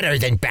not better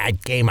than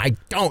bad game. I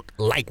don't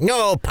like.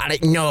 No,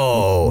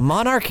 no.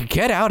 Monarch,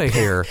 get out of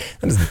here.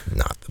 that is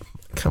not.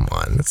 Come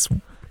on, that's.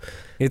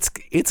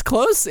 It's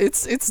close.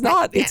 It's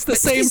not. It's the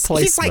same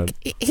placement.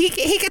 He's like,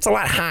 he gets a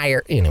lot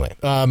higher. Anyway,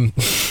 but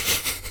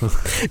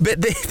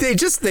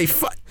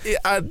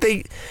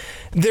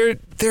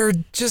they're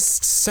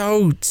just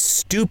so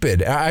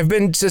stupid. I've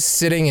been just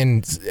sitting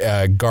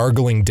and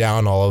gargling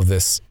down all of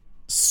this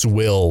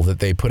swill that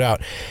they put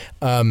out.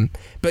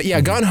 But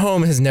yeah, Gone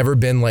Home has never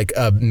been like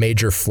a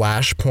major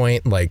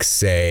flashpoint, like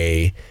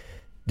say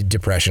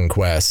Depression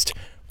Quest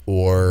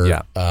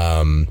or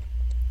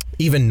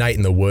even Night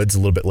in the Woods a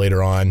little bit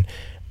later on,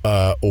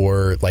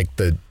 or like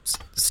the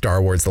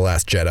Star Wars The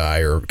Last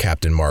Jedi or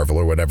Captain Marvel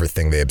or whatever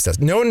thing they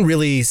obsessed. No one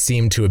really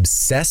seemed to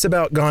obsess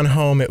about Gone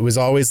Home. It was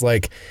always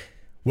like,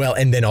 well,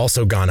 and then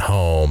also Gone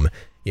Home,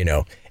 you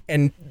know.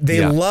 And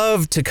they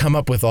love to come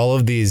up with all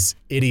of these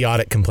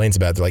idiotic complaints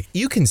about it. They're like,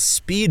 you can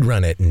speed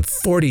run it in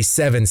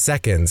 47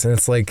 seconds. And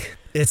it's like,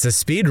 it's a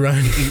speed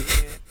run.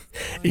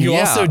 You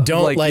also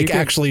don't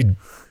actually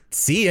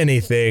see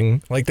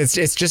anything. Like it's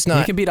just not.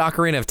 You can beat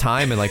Ocarina of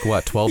Time in like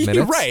what, 12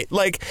 minutes? Right.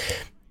 Like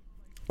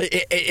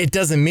it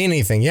doesn't mean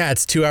anything. Yeah,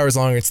 it's 2 hours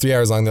long. It's 3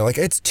 hours long. They're like,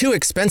 it's too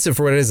expensive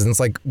for what it is. And it's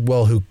like,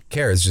 well, who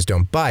cares? Just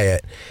don't buy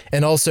it.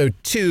 And also,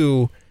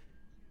 two,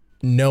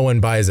 no one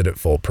buys it at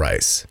full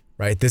price,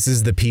 right? This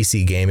is the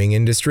PC gaming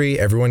industry.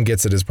 Everyone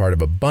gets it as part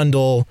of a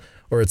bundle,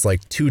 or it's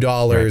like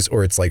 $2,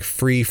 or it's like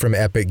free from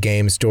Epic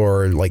Game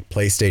Store, or like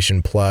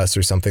PlayStation Plus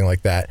or something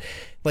like that.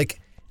 Like,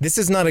 this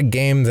is not a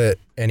game that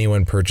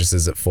anyone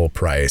purchases at full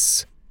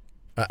price.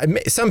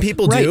 Some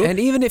people do. And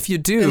even if you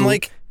do,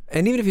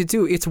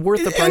 it's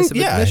worth the price of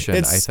admission,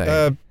 I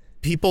think.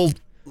 People,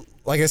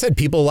 like I said,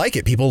 people like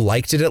it. People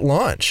liked it at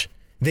launch.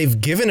 They've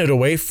given it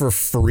away for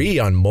free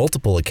on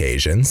multiple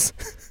occasions.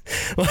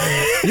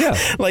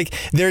 Like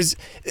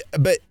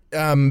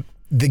the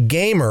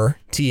gamer,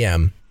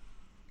 TM,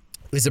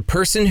 is a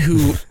person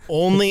who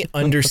only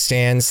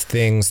understands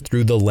things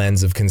through the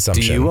lens of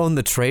consumption. Do you own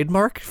the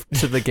trademark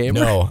to the gamer?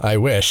 No, I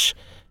wish,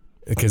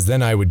 because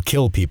then I would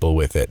kill people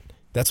with it.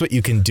 That's what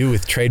you can do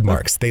with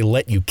trademarks. They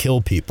let you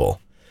kill people.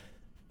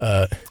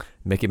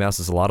 Mickey Mouse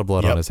has a lot of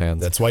blood on his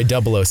hands. That's why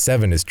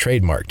 007 is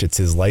trademarked. It's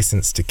his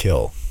license to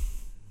kill.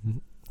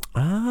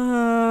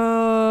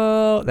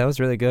 Oh, that was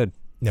really good.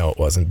 No, it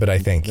wasn't, but I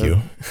thank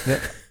you.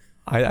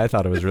 I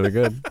thought it was really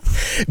good.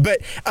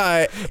 But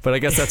I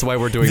guess that's why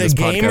we're doing this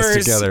podcast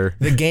together.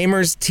 The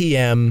gamers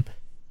TM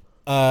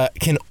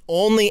can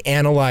only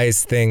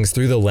analyze things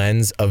through the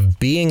lens of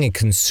being a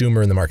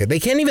consumer in the market. They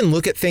can't even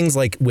look at things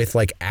like with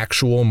like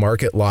actual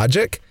market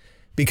logic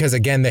because,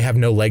 again, they have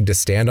no leg to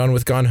stand on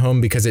with Gone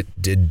Home because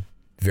it did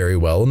very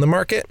well in the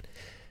market.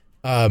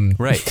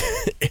 Right.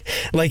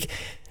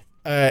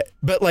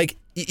 But like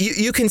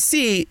you can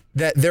see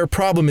that their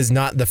problem is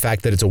not the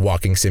fact that it's a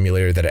walking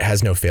simulator, that it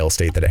has no fail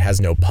state, that it has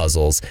no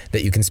puzzles,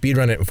 that you can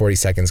speedrun it in 40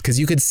 seconds. Because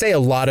you could say a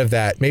lot of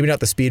that, maybe not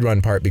the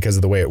speedrun part because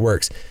of the way it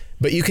works,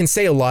 but you can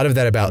say a lot of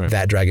that about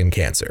That Dragon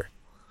Cancer,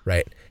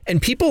 right?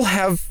 And people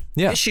have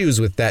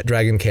issues with That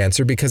Dragon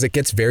Cancer because it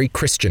gets very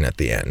Christian at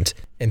the end.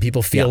 And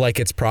people feel like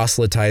it's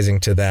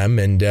proselytizing to them.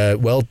 And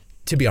well,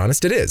 to be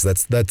honest, it is.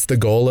 That's the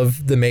goal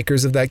of the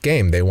makers of that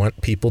game. They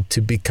want people to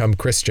become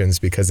Christians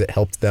because it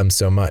helped them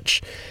so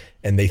much.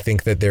 And they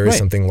think that there is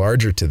something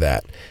larger to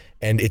that.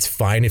 And it's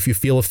fine if you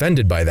feel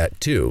offended by that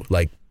too.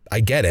 Like,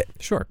 I get it.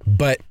 Sure.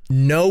 But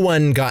no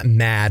one got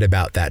mad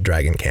about That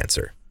Dragon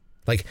Cancer.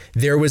 Like,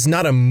 there was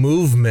not a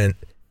movement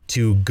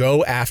to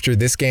go after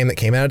this game that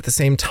came out at the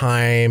same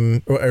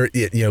time or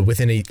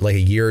within a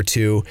year or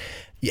two.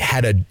 It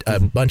had a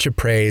bunch of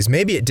praise.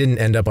 Maybe it didn't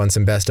end up on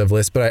some best of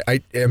lists, but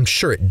I am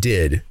sure it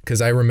did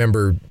because I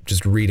remember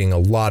just reading a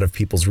lot of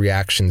people's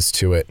reactions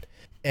to it.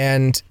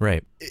 And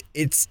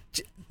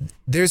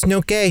there's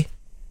no gay.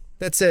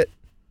 That's it.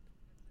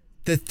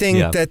 The thing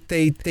that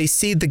they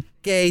see the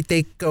gay,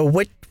 they go,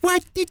 why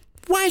the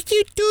gay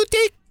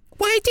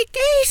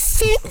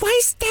thing? Why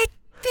is that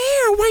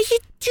there? Why are you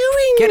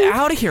doing? Get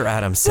out of here,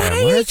 Adam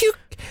Sandler.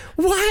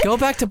 Go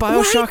back to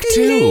BioShock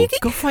 2.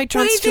 Go fight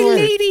Jon Stewart. Why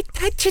the lady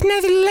touch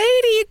another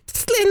lady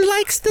and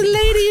likes the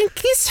lady and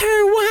kiss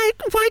her? Why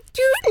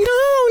do?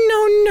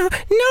 No,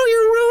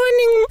 you're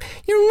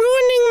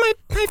ruining my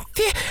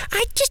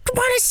I just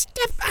want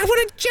to I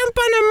want to jump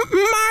on a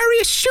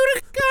Mario, shoot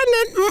a gun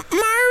at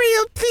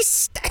Mario.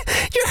 Please,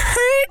 you're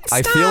hurt.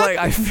 Stop.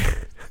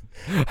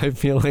 I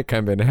feel like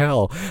I'm in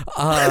hell.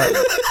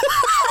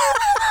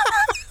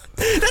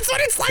 That's what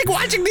it's like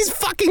watching these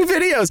fucking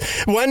videos.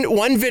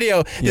 One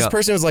video, this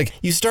person was like,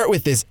 you start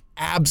with this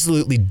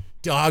absolutely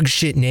dog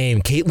shit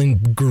name,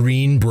 Caitlin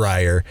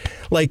Greenbrier.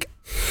 Like,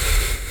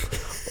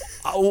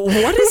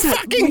 what is that?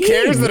 Fucking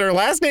cares that her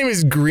last name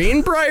is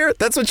Greenbrier?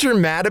 That's what you're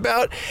mad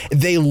about?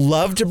 They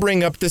love to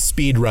bring up the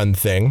speedrun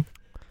thing,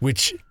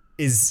 which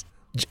is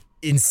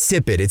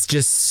insipid. It's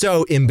just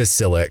so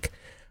imbecilic.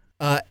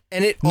 And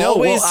it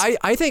always... Well,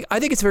 I think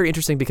it's very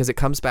interesting because it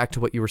comes back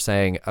to what you were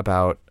saying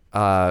about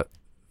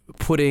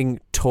putting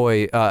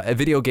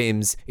video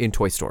games in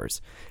toy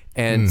stores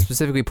and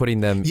specifically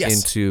putting them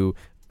into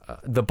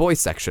the boy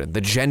section,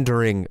 the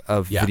gendering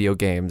of video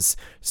games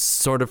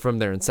sort of from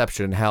their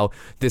inception, how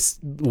this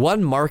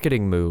one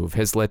marketing move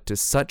has led to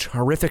such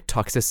horrific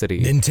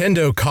toxicity.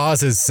 Nintendo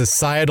causes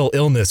societal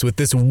illness with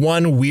this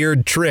one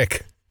weird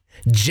trick.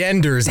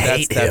 Genders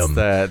hate him.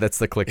 That's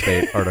the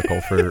clickbait article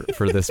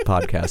for this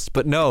podcast.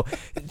 But no,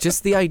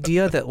 just the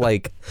idea that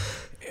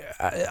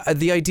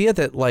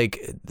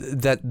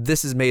that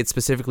this is made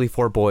specifically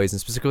for boys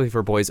and specifically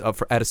for boys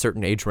at a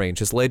certain age range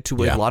has led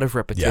to a lot of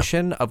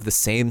repetition of the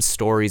same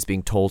stories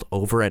being told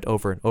over and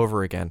over and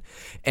over again.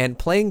 And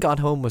playing Gone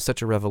Home was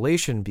such a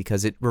revelation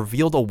because it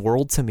revealed a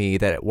world to me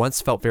that at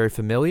once felt very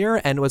familiar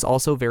and was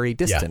also very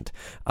distant.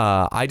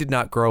 I did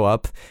not grow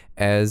up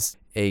as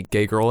a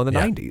gay girl in the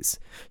 90s.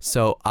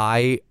 So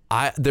I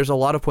there's a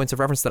lot of points of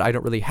reference that I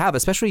don't really have,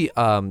 especially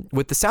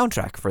with the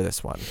soundtrack for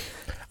this one.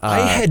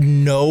 I had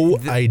no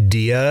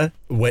idea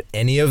what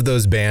any of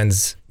those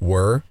bands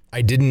were.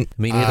 I didn't.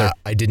 Me neither.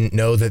 I didn't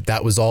know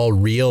that was all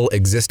real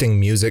existing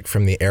music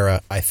from the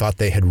era. I thought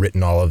they had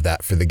written all of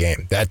that for the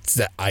game.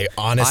 I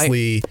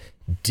honestly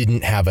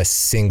didn't have a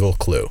single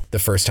clue the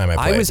first time I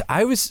played.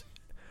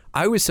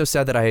 I was so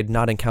sad that I had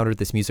not encountered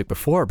this music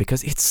before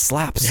because it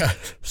slaps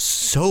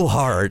so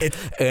hard,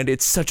 and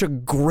it's such a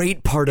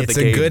great part of the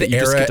game. It's a good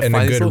era and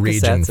a good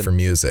region for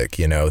music.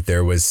 You know,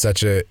 there was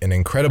such an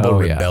incredible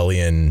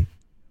rebellion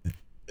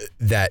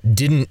that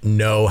didn't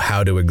know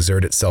how to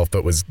exert itself,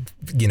 but was,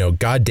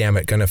 God damn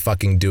it, gonna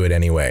fucking do it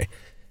anyway.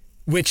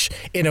 Which,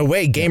 in a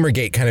way,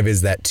 Gamergate kind of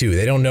is that too.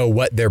 They don't know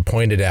what they're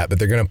pointed at, but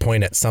they're gonna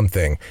point at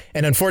something.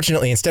 And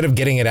unfortunately, instead of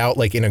getting it out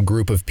like in a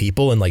group of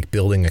people and like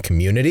building a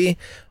community,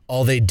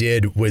 all they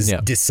did was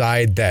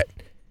decide that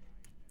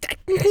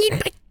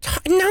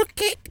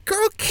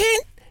girl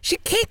can't. She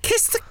can't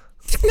kiss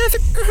another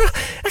girl.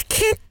 I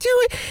can't do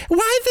it.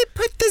 Why they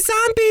put the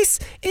zombies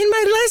in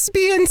my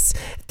lesbians?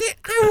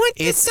 I want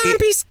the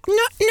zombies,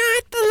 not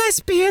the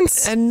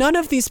lesbians. And none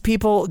of these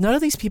people,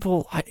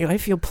 I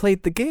feel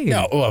played the game.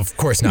 No, well, of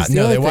course not.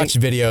 No, they watched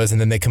videos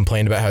and then they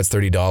complained about how it's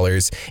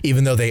 $30,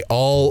 even though they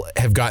all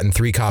have gotten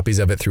 3 copies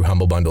of it through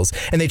Humble Bundles.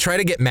 And they try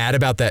to get mad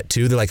about that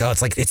too. They're like, oh,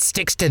 it's like it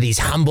sticks to these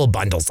Humble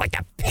Bundles like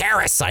a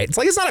parasite. It's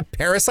like, it's not a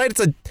parasite, it's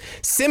a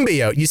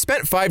symbiote. You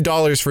spent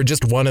 $5 for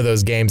just one of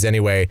those games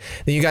anyway.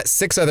 Then you got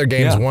 6 other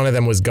games. Yeah. One of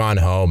them was Gone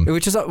Home.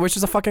 Which is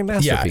a fucking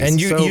masterpiece. Yeah, and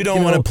you, So, you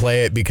don't want to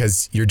play it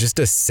because you're just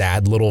a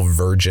sad little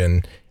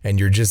virgin and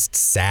you're just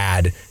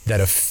sad that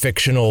a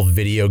fictional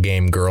video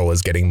game girl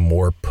is getting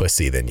more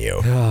pussy than you.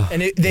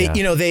 And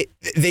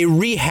they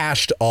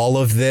rehashed all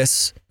of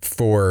this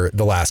for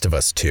The Last of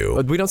Us 2.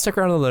 But we don't stick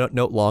around on the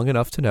note long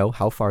enough to know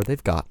how far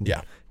they've gotten.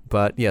 Yeah.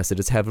 But yes, it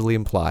is heavily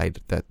implied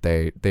that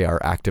they are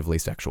actively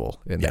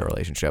sexual in their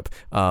relationship.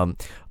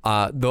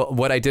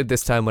 What I did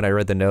this time when I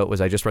read the note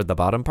was I just read the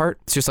bottom part.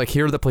 It's just like,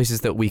 here are the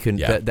places that we can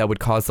that would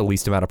cause the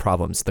least amount of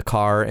problems, the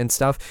car and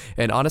stuff.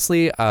 And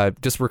honestly,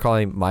 just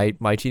recalling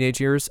my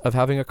teenage years of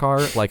having a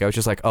car, like I was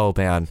just like, oh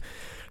man,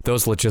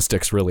 those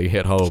logistics really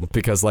hit home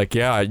because, like,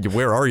 yeah,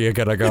 where are you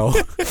gonna go?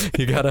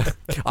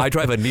 I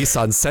drive a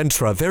Nissan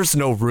Sentra. There's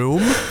no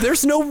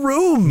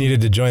room.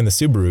 Needed to join the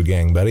Subaru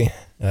gang, buddy.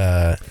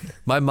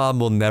 My mom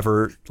will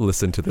never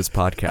listen to this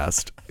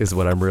podcast, is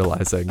what I'm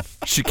realizing.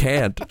 She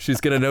can't. She's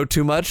gonna know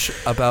too much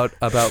about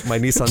my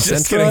Nissan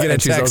Just Sentra, gonna get a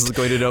and she's text. also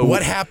going to know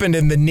What happened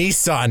in the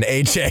Nissan,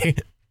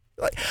 AJ?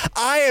 Like,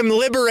 I am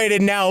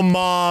liberated now,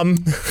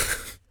 Mom.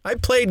 I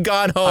played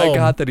Gone Home. I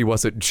got that he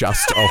wasn't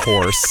just a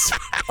horse.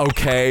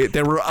 Okay,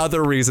 there were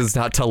other reasons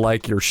not to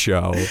like your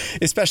show.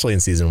 Especially in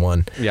season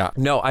 1. Yeah.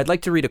 No, I'd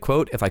like to read a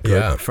quote, if I could,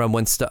 Yeah. from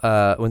when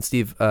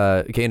Steve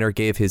Gaynor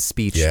gave his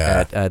speech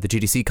Yeah. at the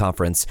GDC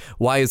conference.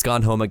 Why is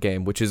Gone Home a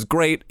game? Which is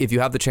great. If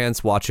you have the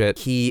chance, watch it.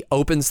 He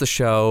opens the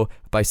show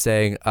by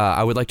saying,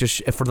 I would like to,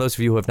 for those of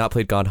you who have not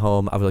played Gone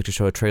Home, I would like to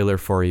show a trailer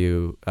for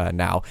you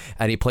now.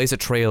 And he plays a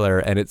trailer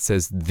and it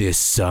says, "This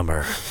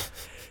summer,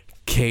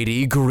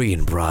 Katie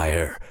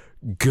Greenbrier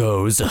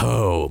goes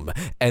home,"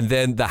 and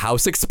then the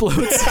house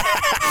explodes.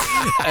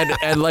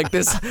 and like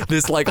this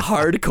like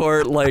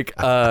hardcore like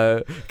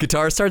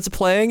guitar starts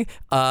playing,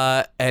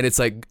 and it's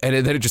like, and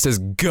then it just says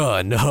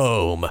 "Gun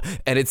Home,"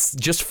 and it's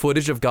just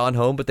footage of Gone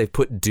Home, but they've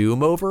put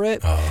Doom over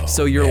it.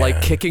 So you're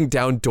like kicking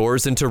down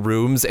doors into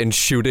rooms and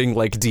shooting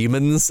like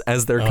demons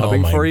as they're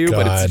coming my for you,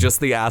 but God. it's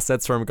just the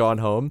assets from Gone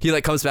Home. He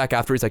like comes back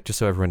after, he's like, just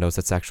so everyone knows,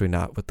 that's actually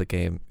not what the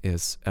game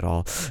is at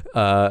all.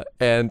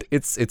 And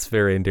it's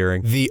very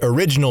endearing. The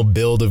original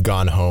build of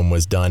Gone Home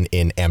was done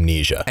in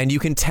Amnesia. And you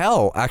can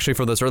tell, actually,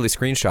 from those early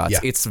screenshots, Yeah.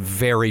 it's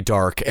very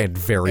dark and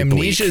very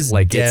Amnesia's bleak.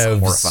 Like, devs,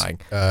 it's horrifying.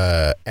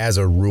 As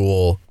a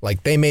rule,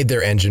 like they made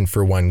their engine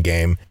for one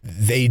game.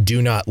 They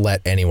do not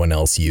let anyone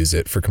else use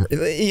it for,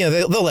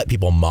 they'll let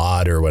people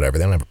mod or whatever.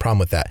 They don't have a problem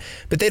with that,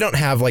 but they don't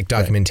have like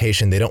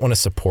documentation. They don't want to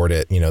support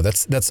it.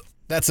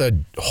 That's a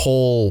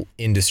whole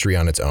industry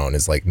on its own,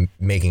 is like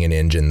making an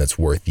engine that's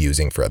worth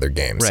using for other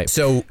games. Right.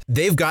 So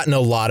they've gotten a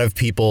lot of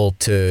people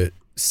to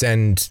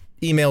send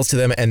emails to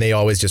them, and they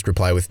always just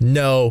reply with,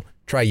 "No,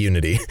 try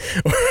Unity."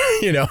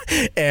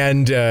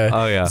 And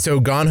so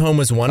Gone Home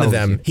was one of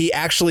them. He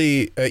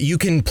actually, you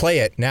can play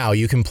it now.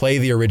 You can play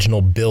the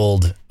original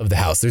build of the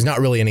house. There's not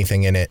really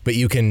anything in it, but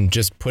you can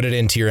just put it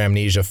into your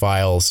Amnesia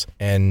files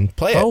and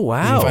play it. Oh,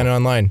 wow. You can find it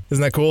online.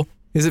 Isn't that cool?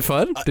 Is it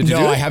fun? Did you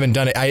No, do it? I haven't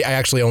done it. I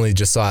actually only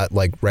just saw it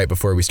like right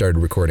before we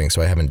started recording,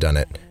 so I haven't done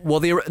it. Well,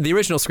 the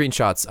original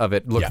screenshots of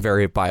it look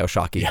very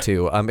Bioshocky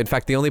too. In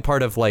fact, the only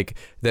part of like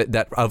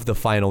that of the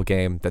final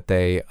game that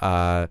they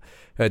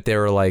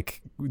were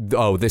like,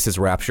 oh, this is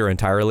Rapture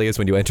entirely, is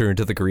when you enter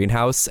into the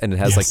greenhouse and it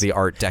has like the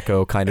Art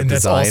Deco kind of And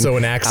that's design. also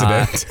an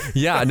accident.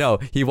 No,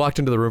 he walked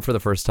into the room for the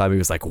first time. He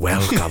was like,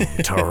 "Welcome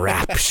to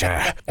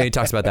Rapture," and he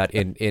talks about that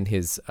in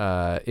his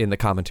in the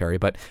commentary.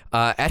 But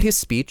at his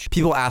speech,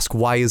 people ask,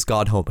 "Why is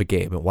Gone Home a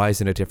game? And why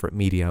isn't it a different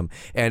medium?"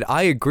 And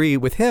I agree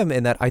with him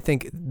in that I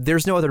think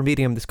there's no other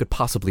medium this could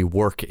possibly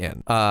work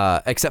in,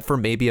 except for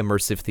maybe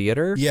immersive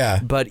theater. Yeah.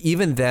 But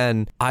even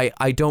then,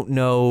 I don't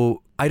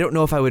know. I don't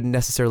know if I would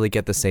necessarily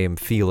get the same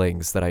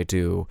feelings that I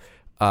do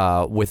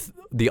with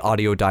the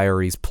audio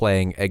diaries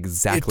playing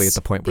exactly at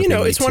the point where they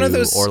need it's one of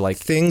those or like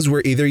things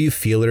where either you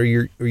feel it or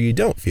you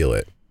don't feel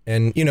it.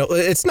 And,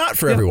 it's not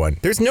for everyone.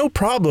 There's no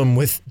problem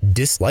with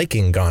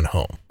disliking Gone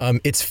Home.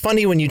 It's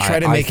funny when you try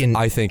to make an...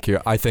 I think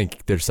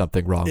there's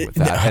something wrong with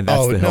that, and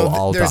that's the hill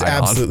I'll there's die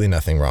on. absolutely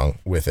nothing wrong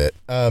with it.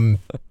 I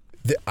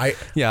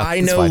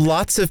it's know fine.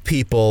 lots of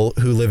people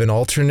who live an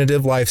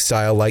alternative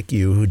lifestyle like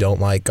you who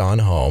don't like Gone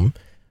Home.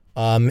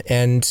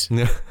 And,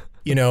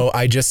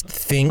 I just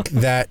think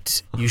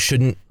that you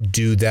shouldn't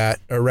do that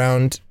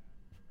around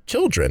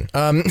children.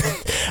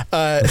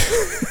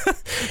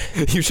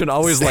 You should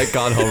always like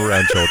Gone Home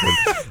around children.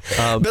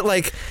 But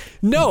like,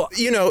 no,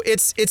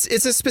 it's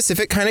a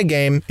specific kind of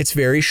game. It's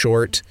very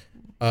short.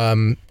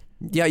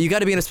 Yeah, you got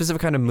to be in a specific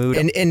kind of mood.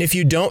 And if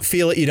you don't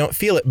feel it, you don't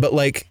feel it. But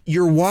like,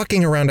 you're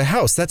walking around a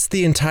house. That's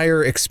the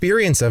entire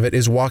experience of it,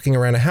 is walking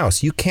around a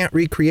house. You can't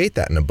recreate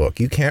that in a book.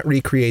 You can't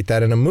recreate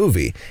that in a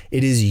movie.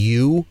 It is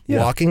you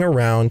walking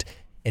around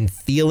and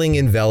feeling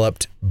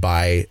enveloped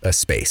by a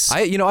space.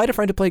 I had a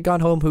friend who played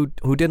Gone Home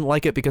who didn't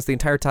like it because the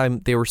entire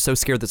time they were so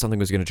scared that something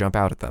was going to jump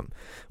out at them,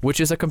 which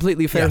is a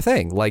completely fair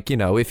thing. Like,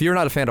 if you're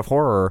not a fan of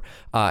horror,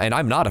 and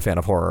I'm not a fan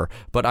of horror,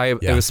 but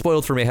it was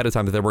spoiled for me ahead of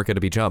time that there weren't going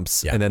to be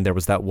jumps. And then there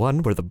was that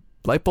one where the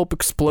light bulb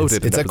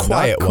exploded. It's and a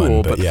quiet not cool,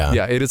 one, but yeah.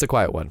 Yeah, it is a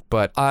quiet one.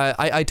 But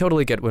I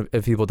totally get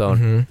if people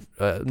don't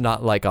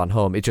not like Gone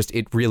Home.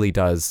 It really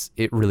does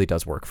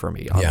work for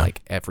me on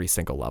like every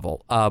single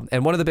level.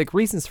 And one of the big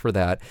reasons for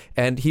that,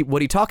 and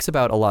what he talks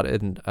about a lot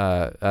in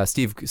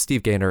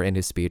Steve Gaynor in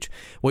his speech,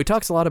 what he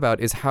talks a lot about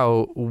is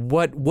how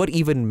what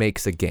even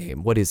makes a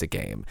game? What is a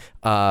game?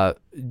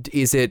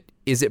 Is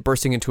it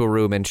bursting into a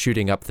room and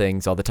shooting up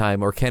things all the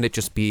time, or can it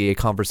just be a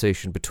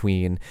conversation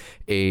between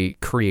a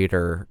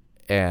creator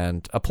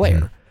and a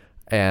player,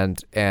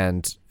 and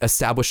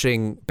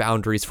establishing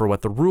boundaries for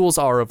what the rules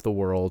are of the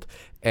world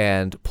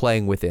and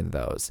playing within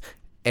those?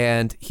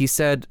 And he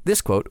said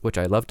this quote, which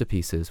I love to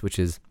pieces, which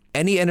is,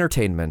 "Any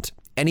entertainment,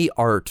 any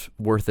art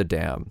worth a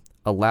damn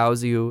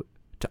allows you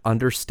to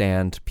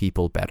understand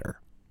people better."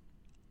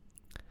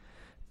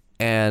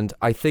 And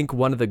I think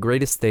one of the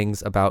greatest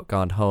things about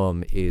Gone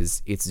Home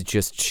is it's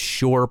just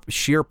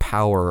sheer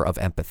power of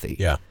empathy.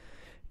 Yeah.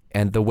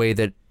 And the way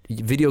that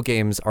video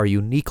games are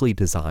uniquely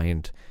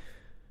designed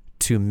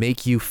to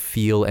make you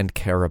feel and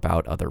care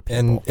about other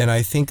people. And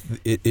I think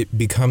it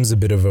becomes a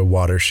bit of a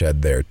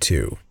watershed there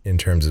too, in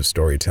terms of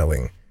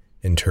storytelling,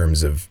 in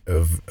terms of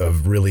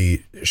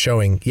really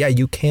showing,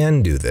 you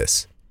can do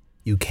this.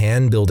 You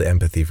can build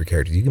empathy for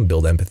characters. You can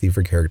build empathy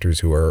for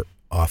characters who are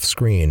off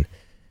screen.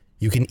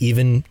 You can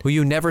even who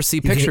you never see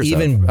pictures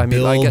of. I mean, I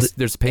build guess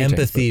there's paintings,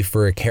 empathy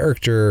for a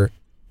character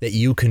that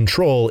you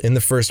control in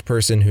the first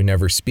person who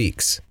never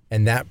speaks,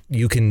 and that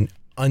you can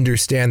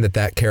understand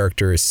that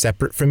character is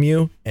separate from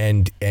you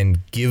and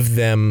give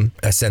them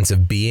a sense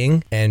of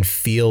being and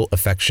feel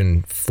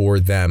affection for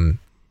them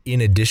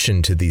in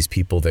addition to these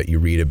people that you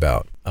read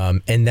about.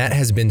 And that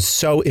has been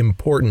so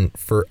important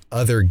for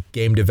other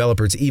game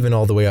developers, even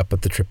all the way up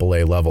at the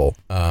AAA level,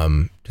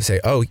 to say,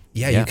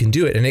 you can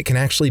do it. And it can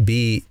actually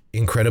be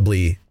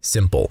incredibly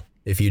simple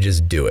if you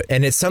just do it.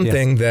 And it's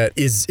something that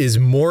is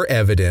more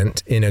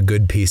evident in a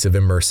good piece of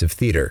immersive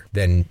theater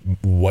than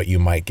what you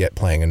might get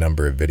playing a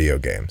number of video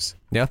games.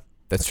 Yeah,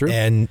 that's true.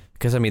 And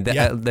because I mean,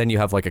 then you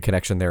have like a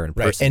connection there in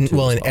person. And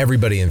and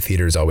everybody in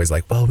theater is always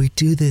like, well, we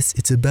do this.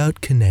 It's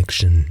about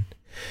connection.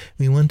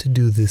 We want to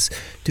do this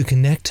to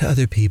connect to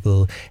other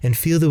people and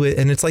feel the way.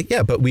 And it's like,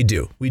 but we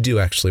do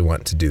actually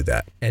want to do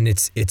that. And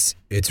it's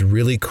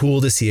really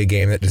cool to see a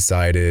game that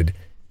decided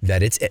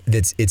that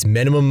its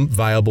minimum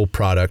viable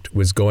product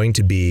was going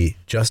to be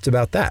just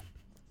about that.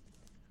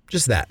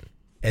 Just that.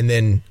 And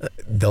then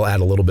they'll add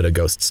a little bit of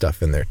ghost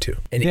stuff in there too.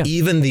 And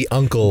even the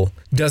uncle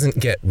doesn't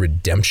get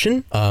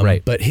redemption,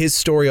 but his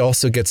story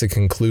also gets a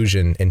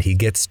conclusion and he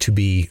gets to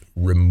be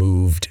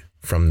removed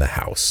from the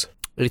house.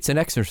 It's an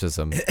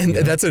exorcism. And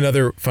that's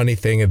another funny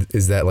thing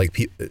is that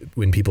like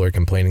when people are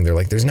complaining, they're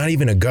like, there's not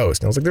even a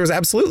ghost. And I was like, there was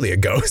absolutely a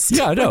ghost.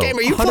 Yeah, no. What game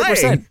are you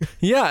 100%. playing?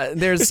 Yeah,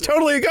 it's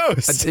totally a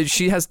ghost.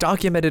 She has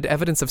documented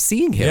evidence of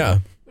seeing him. Yeah.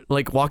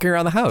 Like walking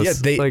around the house. Yeah,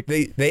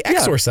 they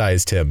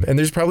exorcised him. And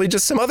there's probably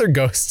just some other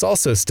ghosts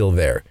also still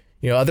there.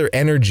 Other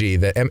energy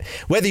that,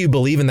 whether you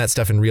believe in that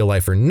stuff in real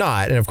life or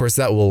not, and of course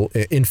that will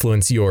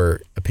influence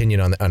your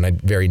opinion on a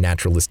very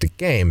naturalistic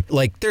game.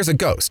 Like, there's a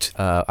ghost.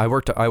 I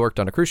worked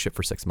on a cruise ship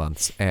for 6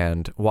 months,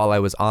 and while I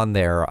was on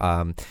there,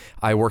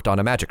 I worked on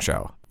a magic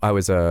show. I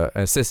was an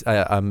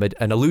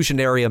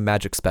illusionarium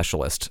magic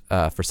specialist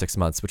for 6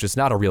 months, which is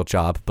not a real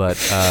job, but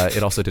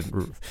it also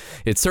didn't.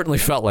 It certainly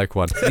felt like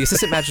one. The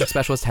assistant magic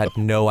specialist had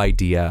no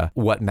idea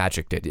what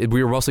magic did.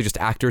 We were mostly just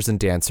actors and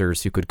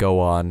dancers who could go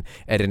on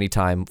at any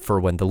time for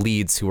when the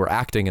leads who were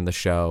acting in the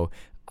show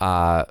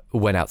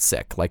went out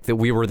sick. Like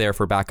we were there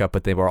for backup,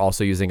 but they were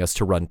also using us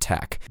to run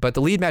tech. But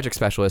the lead magic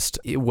specialist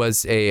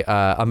was a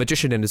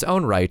magician in his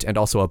own right, and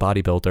also a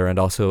bodybuilder, and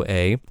also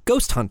a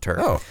ghost hunter.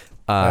 Oh.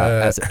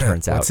 As it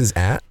turns out. What's his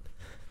at?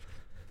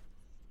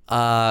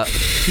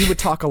 He would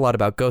talk a lot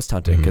about ghost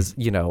hunting because,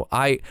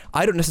 I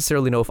don't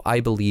necessarily know if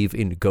I believe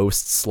in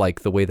ghosts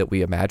like the way that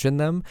we imagine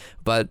them,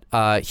 but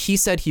he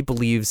said he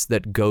believes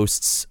that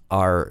ghosts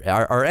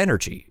are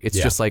energy. It's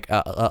just like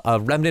a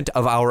remnant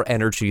of our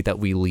energy that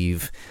we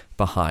leave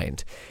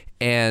behind.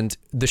 And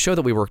the show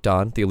that we worked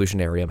on, The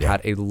Illusionarium,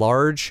 had a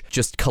large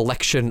just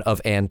collection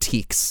of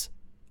antiques,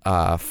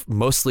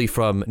 mostly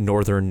from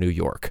northern New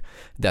York,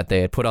 that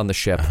they had put on the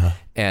ship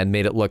and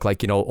made it look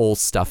like, old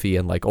stuffy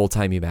and like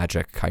old-timey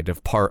magic kind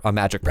of a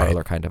magic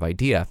parlor kind of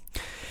idea.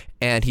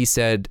 And he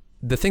said,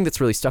 the thing that's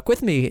really stuck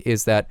with me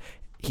is that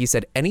he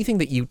said, anything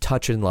that you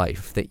touch in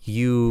life that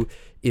you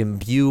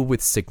imbue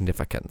with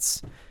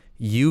significance,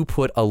 you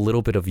put a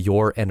little bit of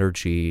your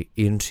energy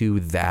into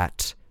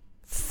that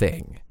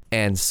thing.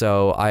 And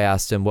so I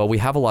asked him, well, we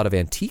have a lot of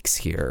antiques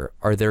here.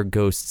 Are there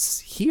ghosts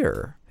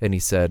here? And he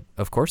said,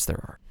 of course there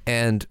are.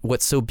 And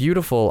what's so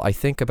beautiful, I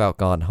think, about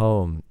Gone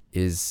Home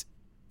is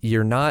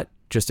you're not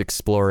just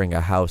exploring a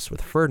house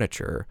with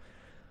furniture.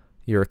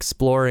 You're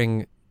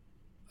exploring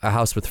a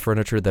house with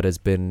furniture that has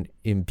been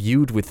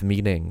imbued with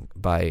meaning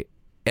by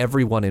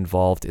everyone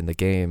involved in the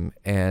game,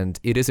 and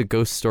it is a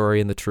ghost story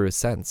in the truest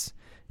sense.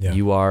 Yeah.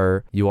 You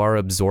are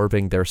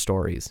absorbing their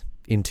stories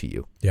into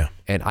you. Yeah.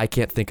 And I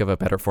can't think of a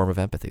better form of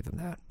empathy than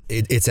that.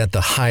 It's at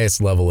the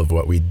highest level of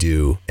what we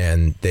do,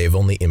 and they've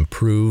only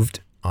improved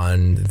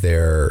on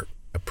their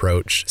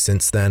approach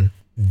since then.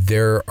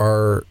 There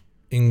are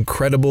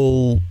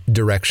incredible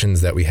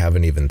directions that we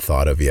haven't even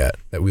thought of yet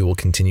that we will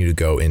continue to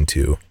go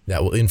into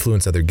that will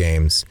influence other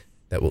games,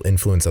 that will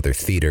influence other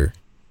theater,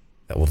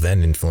 that will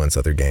then influence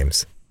other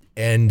games.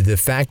 And the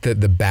fact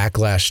that the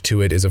backlash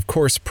to it is of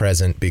course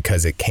present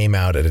because it came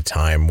out at a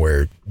time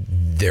where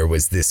there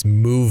was this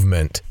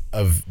movement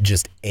of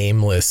just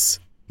aimless,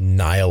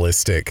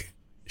 nihilistic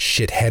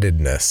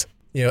shitheadedness.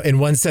 You know, in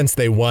one sense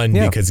they won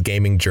because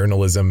gaming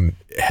journalism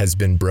has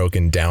been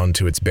broken down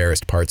to its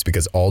barest parts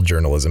because all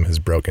journalism has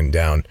broken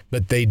down.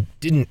 But they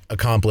didn't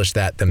accomplish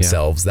that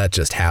themselves. That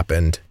just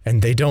happened.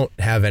 And they don't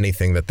have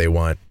anything that they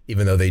want,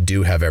 even though they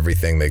do have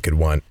everything they could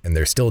want. And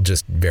they're still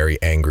just very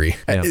angry.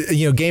 Yeah.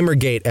 You know,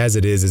 Gamergate as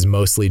it is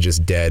mostly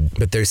just dead.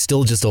 But there's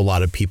still just a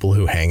lot of people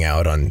who hang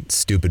out on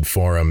stupid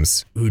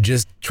forums who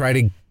just try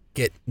to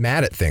get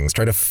mad at things,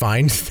 try to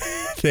find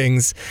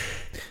things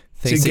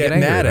to get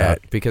mad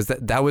at, because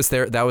that was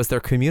their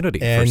community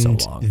and for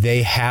so long.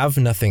 They have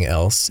nothing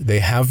else. They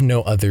have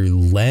no other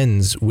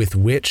lens with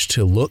which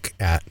to look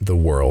at the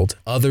world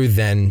other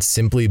than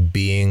simply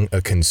being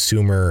a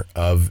consumer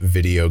of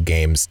video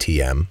games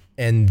TM.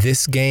 And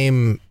this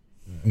game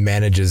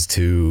manages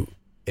to,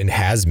 and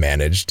has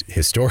managed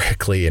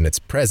historically in its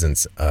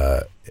presence,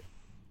 to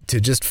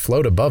just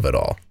float above it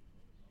all.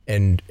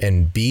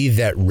 And be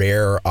that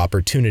rare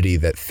opportunity,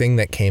 that thing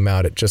that came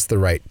out at just the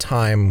right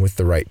time with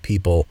the right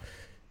people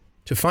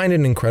to find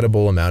an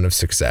incredible amount of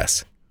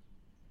success.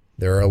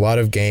 There are a lot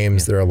of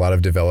games, there are a lot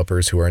of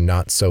developers who are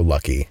not so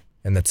lucky,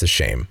 and that's a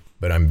shame.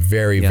 But I'm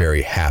very,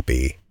 very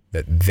happy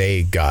that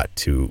they got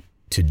to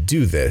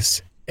do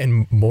this,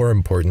 and more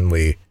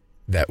importantly,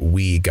 that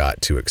we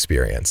got to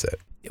experience it.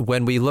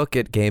 When we look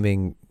at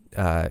gaming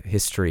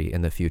history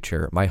in the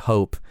future, my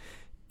hope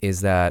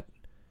is that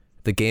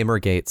the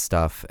Gamergate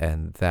stuff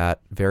and that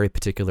very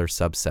particular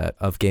subset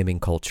of gaming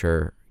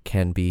culture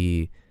can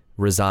be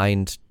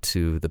resigned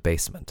to the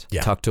basement,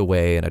 tucked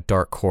away in a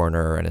dark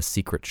corner and a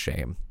secret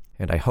shame.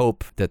 And I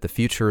hope that the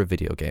future of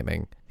video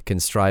gaming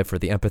can strive for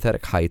the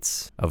empathetic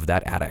heights of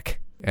that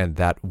attic and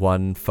that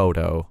one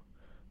photo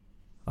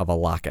of a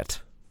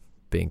locket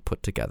being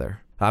put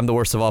together. I'm the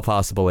worst of all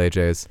possible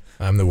AJs.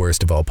 I'm the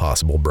worst of all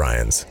possible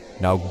Brians.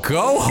 Now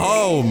go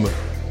home!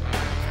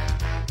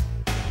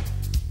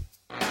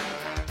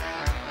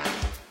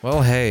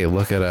 Well, hey,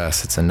 look at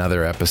us. It's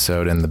another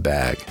episode in the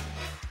bag.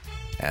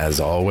 As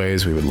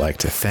always, we would like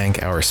to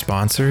thank our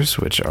sponsors,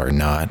 which are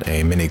not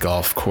a mini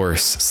golf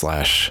course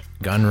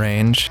 / gun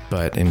range,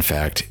 but in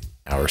fact,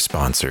 our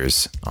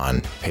sponsors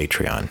on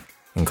Patreon,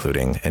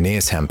 including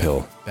Aeneas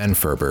Hemphill, Ben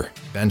Ferber,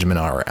 Benjamin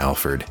R.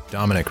 Alford,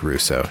 Dominic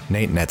Russo,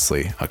 Nate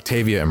Netzley,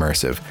 Octavia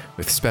Immersive,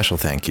 with special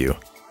thank you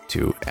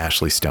to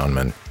Ashley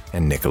Stoneman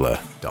and Nicola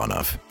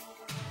Donov.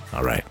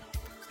 All right.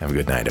 Have a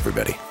good night,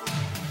 everybody.